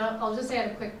 thanks. And I'll just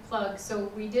add a quick plug.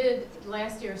 So we did,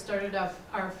 last year, started off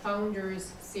our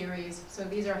Founders series. So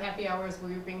these are happy hours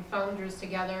where we bring founders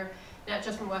together, not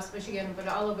just from West Michigan, but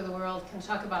all over the world, can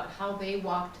talk about how they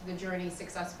walked the journey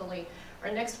successfully.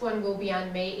 Our next one will be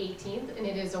on May 18th, and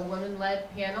it is a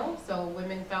women-led panel. So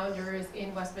women founders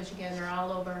in West Michigan are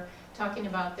all over talking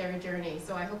about their journey.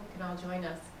 So I hope you can all join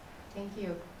us. Thank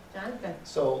you. Jonathan?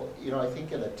 So, you know, I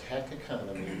think in a tech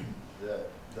economy,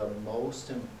 the most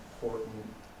important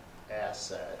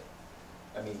asset,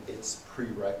 I mean, its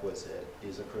prerequisite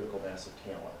is a critical mass of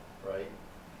talent, right?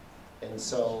 And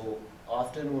so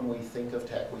often when we think of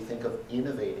tech, we think of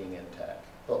innovating in tech.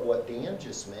 But what Dan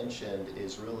just mentioned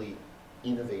is really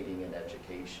innovating in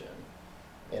education.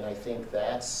 And I think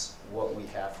that's what we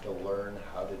have to learn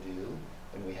how to do,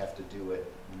 and we have to do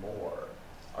it more.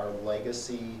 Our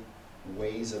legacy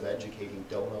ways of educating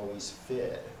don't always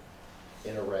fit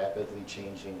in a rapidly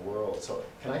changing world. So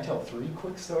can I tell 3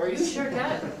 quick stories? You sure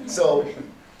can. So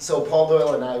Paul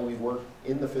Doyle and I, we worked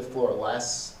in the 5th floor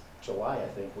last July, I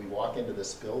think. We walk into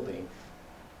this building,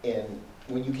 and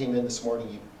when you came in this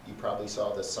morning, you probably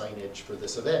saw the signage for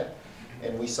this event.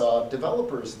 And we saw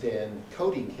Developers Den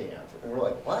coding camp. And we're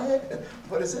like, what?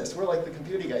 What is this? We're like the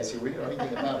computing guys here. We don't know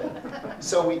anything about it.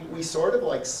 So we sort of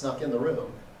like snuck in the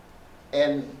room.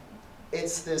 And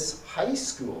it's this high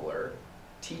schooler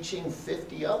teaching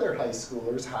 50 other high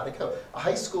schoolers how to code. A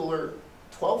high schooler,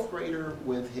 12th grader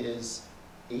with his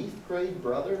 8th grade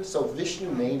brother. So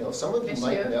Vishnu Mano, some of you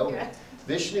might know him. Yeah.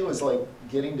 Vishnu is like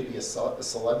getting to be a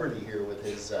celebrity here with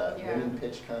his winning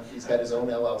pitch comp. He's got his own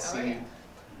LLC. Oh, yeah.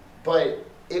 But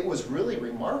it was really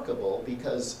remarkable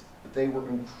because they were,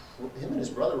 him and his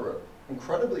brother were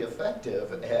incredibly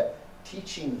effective at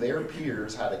teaching their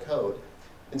peers how to code.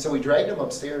 And so we dragged them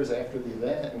upstairs after the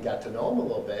event and got to know them a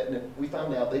little bit. And we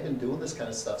found out they've been doing this kind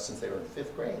of stuff since they were in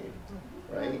 5th grade,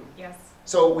 right? Yes.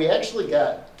 So we actually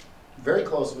got very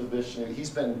close with Vishnu. He's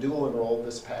been dual enrolled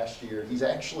this past year. He's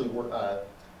actually,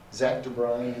 Zach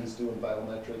DeBryan, who's doing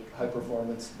biometric high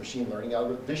performance machine learning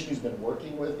algorithm. Vishnu's been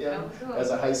working with him as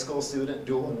a high school student,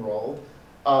 dual enrolled.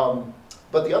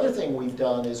 But the other thing we've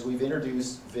done is we've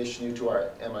introduced Vishnu to our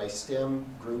MI STEM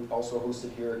group, also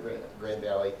hosted here at Grand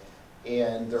Valley.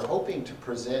 And they're hoping to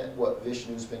present what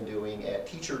Vishnu's been doing at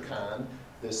TeacherCon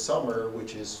this summer,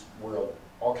 which is where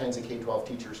all kinds of K-12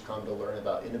 teachers come to learn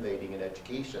about innovating in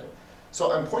education.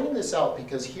 So I'm pointing this out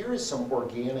because here is some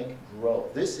organic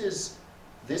growth. This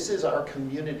is our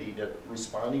community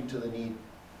responding to the need,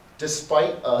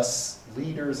 despite us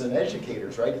leaders and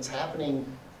educators, right? It's happening.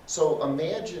 So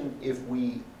imagine if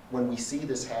when we see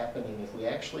this happening, if we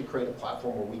actually create a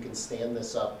platform where we can stand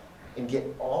this up and get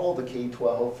all the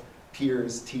K-12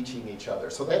 peers teaching each other.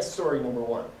 So that's story number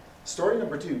 1. Story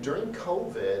number 2, during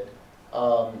COVID,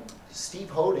 Steve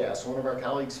Hodas, one of our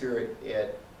colleagues here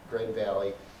at Grand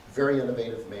Valley, very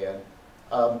innovative man,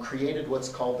 created what's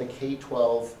called the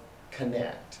K-12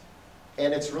 Connect.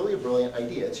 And it's really a brilliant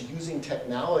idea. It's using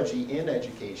technology in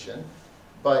education,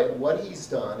 but what he's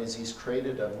done is he's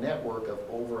created a network of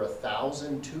over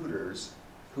 1,000 tutors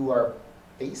who are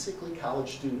basically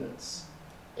college students.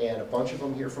 And a bunch of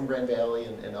them here from Grand Valley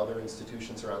and other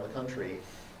institutions around the country.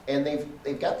 And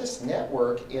they've got this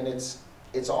network, and it's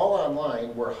all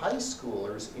online, where high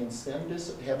schoolers in STEM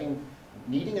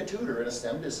needing a tutor in a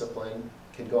STEM discipline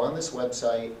can go on this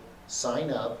website, sign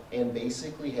up, and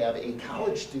basically have a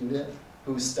college student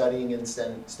who's studying in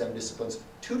STEM disciplines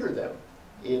tutor them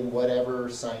in whatever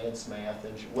science, math,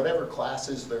 and whatever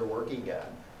classes they're working on.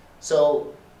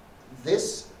 So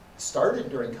this started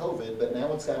during COVID, but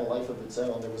now it's got a life of its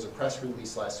own. There was a press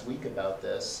release last week about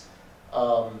this.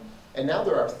 And now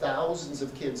there are thousands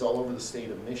of kids all over the state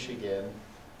of Michigan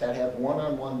that have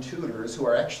one-on-one tutors who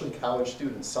are actually college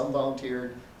students, some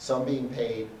volunteered, some being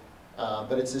paid.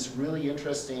 But it's this really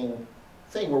interesting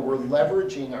thing where we're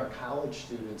leveraging our college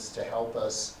students to help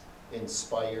us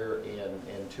inspire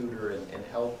and tutor and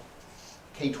help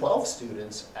K-12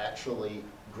 students actually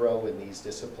grow in these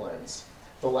disciplines.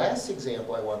 The last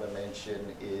example I want to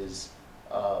mention is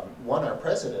one our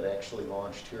president actually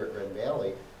launched here at Grand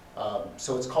Valley.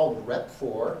 So it's called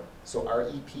REP4, so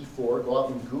REP4, go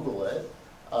out and Google it.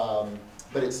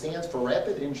 But it stands for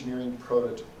Rapid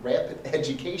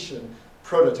Education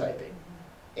Prototyping.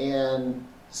 And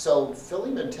so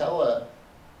Philly Mantella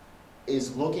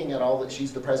is looking at all that,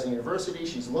 she's the president of the university,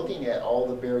 she's looking at all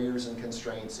the barriers and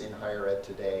constraints in higher ed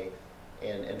today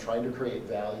and trying to create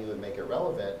value and make it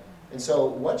relevant. And so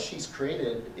what she's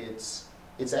created, it's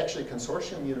actually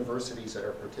consortium universities that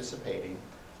are participating,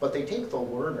 but they take the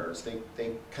learners,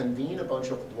 they convene a bunch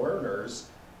of learners,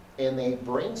 and they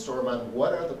brainstorm on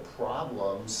what are the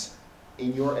problems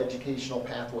in your educational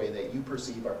pathway that you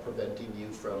perceive are preventing you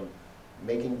from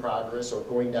making progress or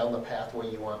going down the pathway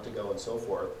you want to go and so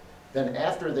forth. Then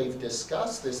after they've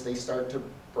discussed this, they start to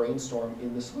brainstorm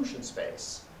in the solution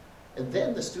space. And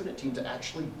then the student teams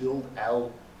actually build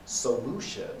out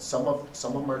solutions. Some of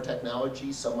them are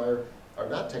technology, some are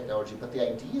not technology, but the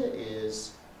idea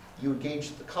is you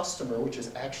engage the customer, which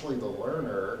is actually the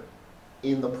learner,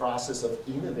 in the process of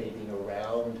innovating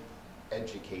around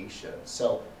education.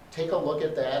 So take a look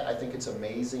at that. I think it's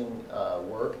amazing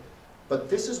work. But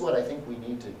this is what I think we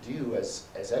need to do as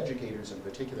educators in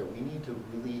particular. We need to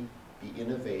really be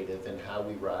innovative in how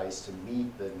we rise to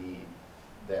meet the need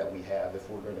that we have if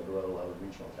we're going to grow a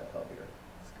regional tech hub here.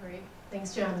 That's great.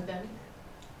 Thanks, Jonathan.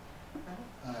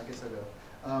 I guess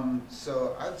I'll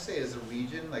So I would say as a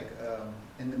region, like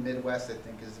in the Midwest, I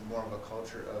think is more of a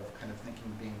culture of kind of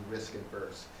thinking being risk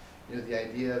adverse. You know, the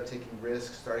idea of taking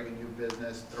risks, starting a new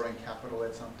business, throwing capital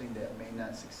at something that may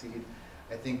not succeed.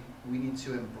 I think we need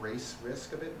to embrace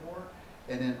risk a bit more,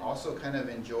 and then also kind of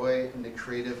enjoy in the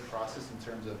creative process in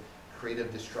terms of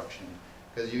creative destruction.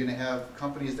 Because you're going to have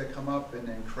companies that come up and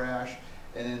then crash,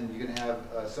 and then you're going to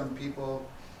have some people,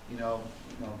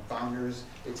 founders,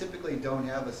 they typically don't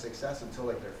have a success until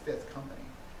like their 5th company.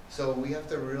 So we have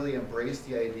to really embrace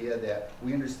the idea that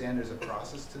we understand there's a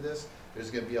process to this. There's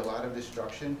going to be a lot of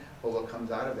destruction, but what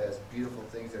comes out of it is beautiful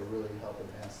things that really help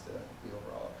advance the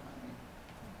overall economy.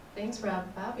 Thanks,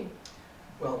 Rob. Bobby?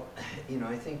 Well,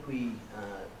 I think we,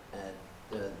 at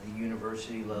the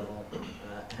university level,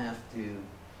 have to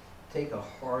take a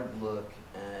hard look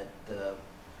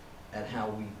at how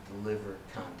we deliver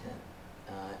content.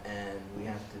 And we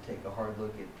have to take a hard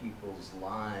look at people's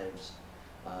lives,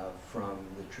 from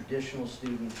the traditional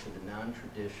student to the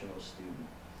non-traditional student.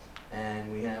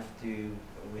 And we have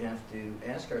to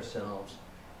ask ourselves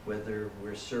whether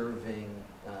we're serving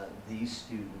these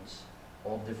students,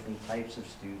 all different types of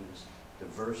students,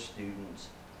 diverse students,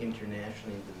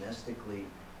 internationally and domestically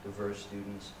diverse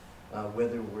students,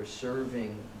 whether we're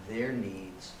serving their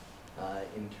needs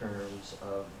in terms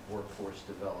of workforce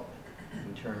development,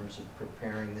 in terms of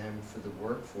preparing them for the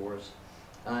workforce,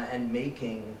 and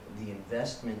making the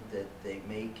investment that they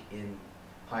make in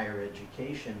higher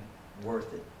education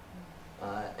worth it.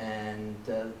 And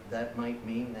that might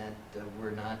mean that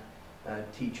we're not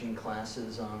teaching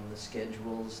classes on the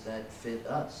schedules that fit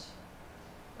us,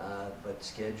 but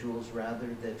schedules rather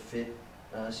that fit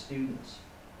students,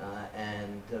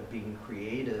 and being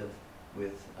creative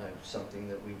with something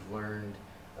that we've learned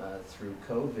through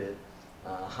COVID,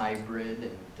 hybrid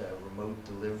and remote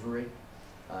delivery,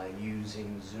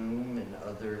 using Zoom and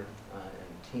other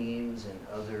and Teams and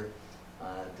other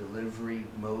delivery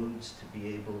modes to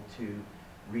be able to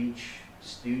reach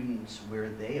students where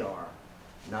they are,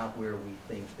 not where we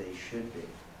think they should be.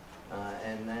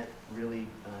 And that really,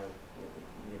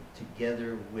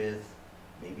 together with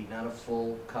maybe not a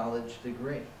full college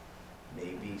degree,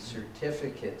 maybe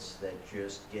certificates that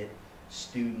just get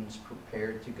students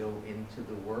prepared to go into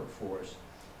the workforce,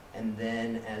 and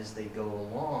then as they go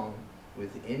along with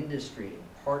industry and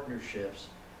partnerships,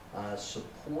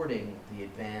 supporting the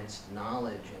advanced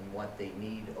knowledge and what they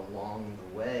need along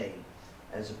the way,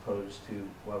 as opposed to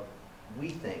what we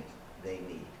think they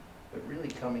need, but really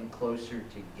coming closer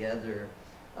together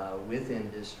with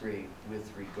industry with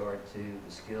regard to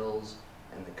the skills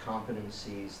and the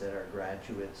competencies that our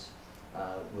graduates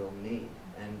will need.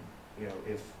 And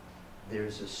if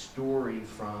there's a story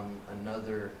from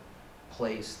another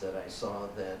place that I saw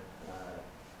that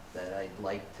I'd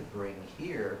like to bring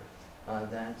here,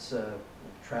 that's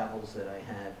travels that I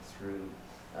had through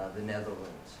the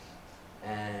Netherlands.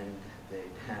 And they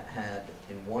had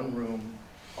in one room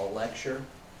a lecture,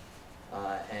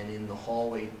 and in the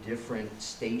hallway different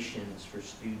stations for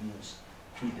students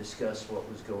to discuss what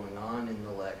was going on in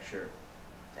the lecture.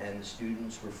 And the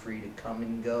students were free to come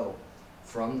and go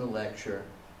from the lecture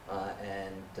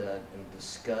and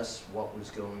discuss what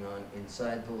was going on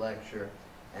inside the lecture,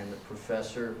 and the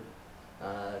professor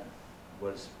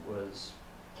was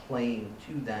playing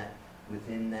to that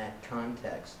within that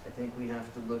context. I think we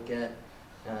have to look at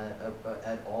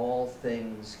all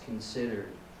things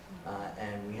considered,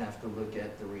 and we have to look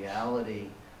at the reality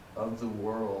of the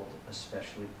world,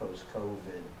 especially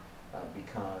post-COVID,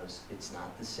 because it's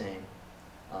not the same.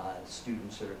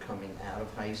 Students that are coming out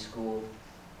of high school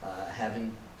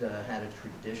haven't had a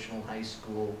traditional high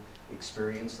school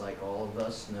experience like all of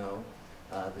us know,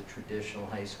 the traditional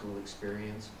high school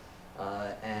experience,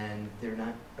 and they're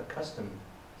not accustomed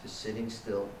to sitting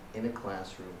still in a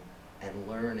classroom and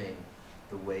learning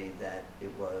the way that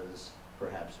it was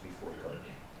perhaps before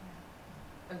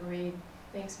COVID. Agreed.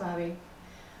 Thanks, Bobby.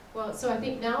 Well, so I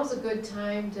think now's a good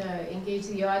time to engage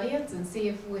the audience and see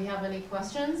if we have any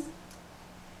questions.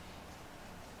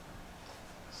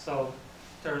 So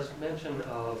there's mention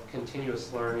of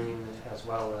continuous learning as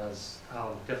well as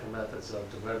different methods of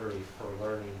delivery for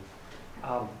learning.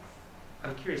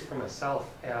 I'm curious for myself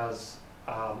as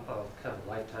a kind of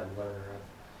lifetime learner.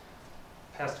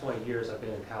 Past 20 years I've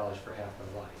been in college for half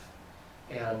my life.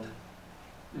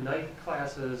 And night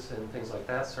classes and things like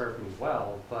that serve me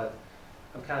well, but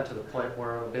I'm kind of to the point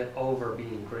where I'm a bit over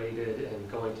being graded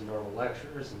and going to normal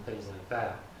lectures and things like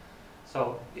that.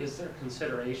 So is there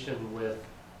consideration with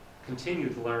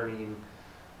continued learning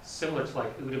similar to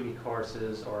like Udemy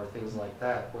courses or things like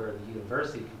that, where the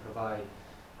university can provide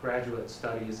graduate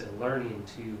studies and learning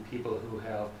to people who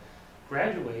have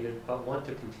graduated but want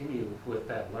to continue with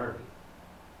that learning.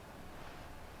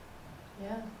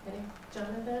 Yeah, any,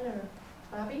 Jonathan or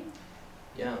Bobby?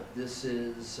 Yeah, this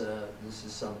is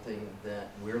something that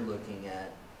we're looking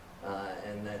at,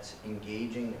 and that's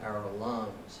engaging our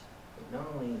alums, but not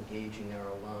only engaging our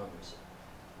alums,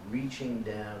 reaching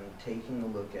down, taking a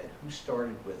look at who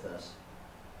started with us,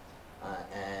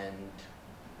 and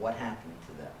what happened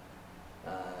to them,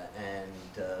 and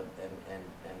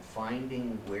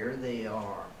finding where they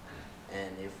are,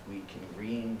 and if we can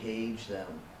re-engage them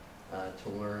to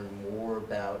learn more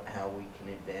about how we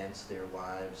can advance their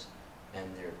lives and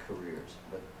their careers.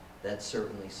 But that's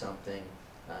certainly something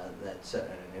that's, and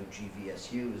I know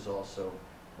GVSU is also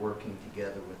working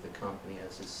together with the company,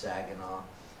 as is Saginaw.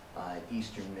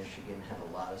 Eastern Michigan had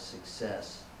a lot of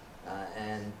success,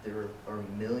 and there are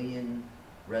a million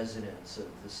residents of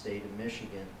the state of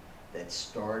Michigan that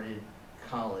started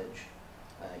college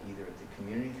either at the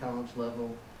community college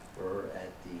level or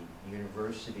at the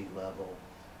university level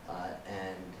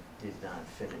and did not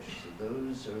finish. So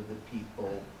those are the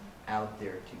people out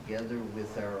there together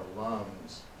with our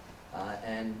alums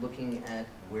and looking at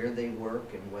where they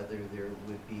work and whether there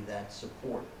would be that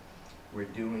support. We're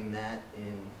doing that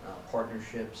in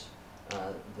partnerships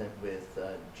with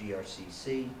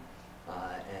GRCC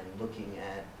and looking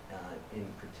at, in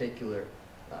particular,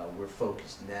 we're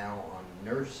focused now on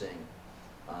nursing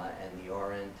and the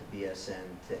RN to BSN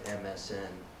to MSN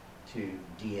to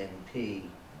DNP,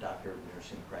 Doctor of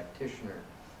Nursing Practitioner,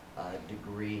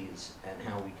 degrees, and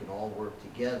how we can all work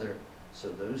together so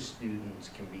those students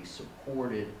can be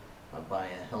supported by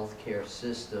a healthcare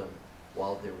system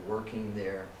while they're working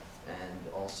there,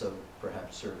 and also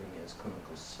perhaps serving as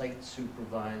clinical site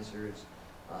supervisors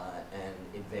and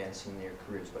advancing their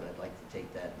careers. But I'd like to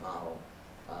take that model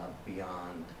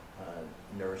beyond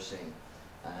nursing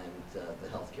and the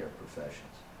healthcare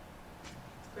professions.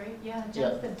 Great, yeah, Yeah,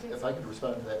 Jonathan, too. if I could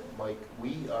respond to that, Mike,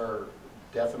 we are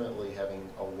definitely having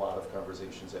a lot of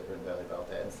conversations at Grand Valley about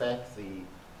that. In fact, the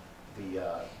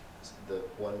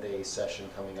one-day session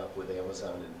coming up with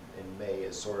Amazon in May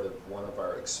is sort of one of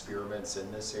our experiments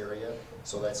in this area.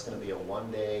 So that's going to be a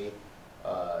one-day,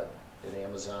 an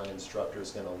Amazon instructor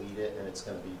is going to lead it, and it's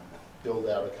going to be build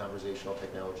out a conversational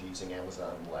technology using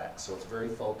Amazon Lex. So it's very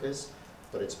focused,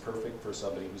 but it's perfect for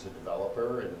somebody who's a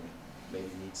developer and maybe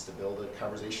needs to build a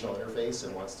conversational interface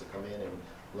and wants to come in and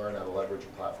learn how to leverage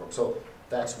a platform. So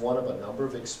that's one of a number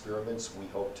of experiments we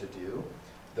hope to do.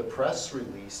 The press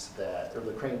release that, or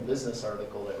the Crane Business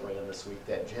article that ran this week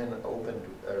that Jen opened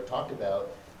or talked about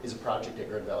is a project at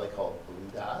Grand Valley called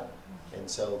Blue Dot. And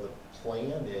so the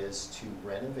plan is to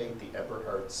renovate the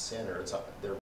Eberhard Center. They're